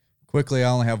 Quickly, I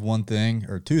only have one thing,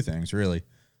 or 2 things really.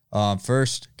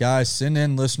 First, guys, send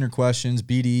in listener questions,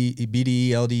 BDE,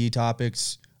 LDE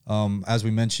topics. As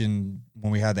we mentioned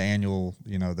when we had the annual,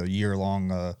 the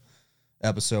year-long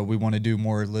episode, we want to do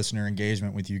more listener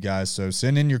engagement with you guys. So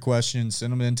send in your questions,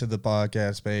 send them into the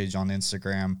podcast page on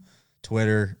Instagram,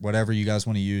 Twitter, whatever you guys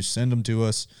want to use. Send them to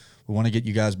us. We want to get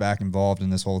you guys back involved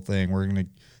in this whole thing. We're going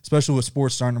to, especially with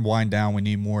sports starting to wind down, we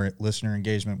need more listener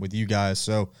engagement with you guys.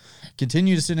 So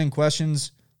continue to send in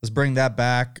questions. Let's bring that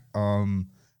back.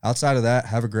 Outside of that,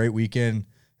 have a great weekend.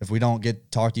 If we don't get to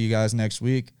talk to you guys next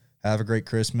week, have a great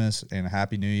Christmas and a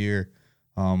happy New Year.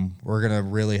 We're going to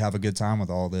really have a good time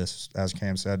with all this. As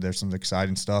Cam said, there's some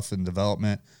exciting stuff in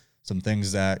development, some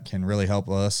things that can really help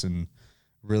us and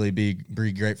really be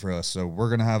great for us. So we're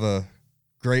going to have a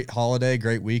great holiday,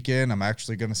 great weekend. I'm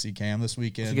actually going to see Cam this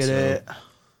weekend.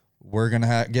 We're going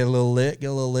to get a little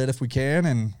lit if we can,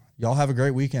 and y'all have a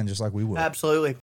great weekend just like we will. Absolutely.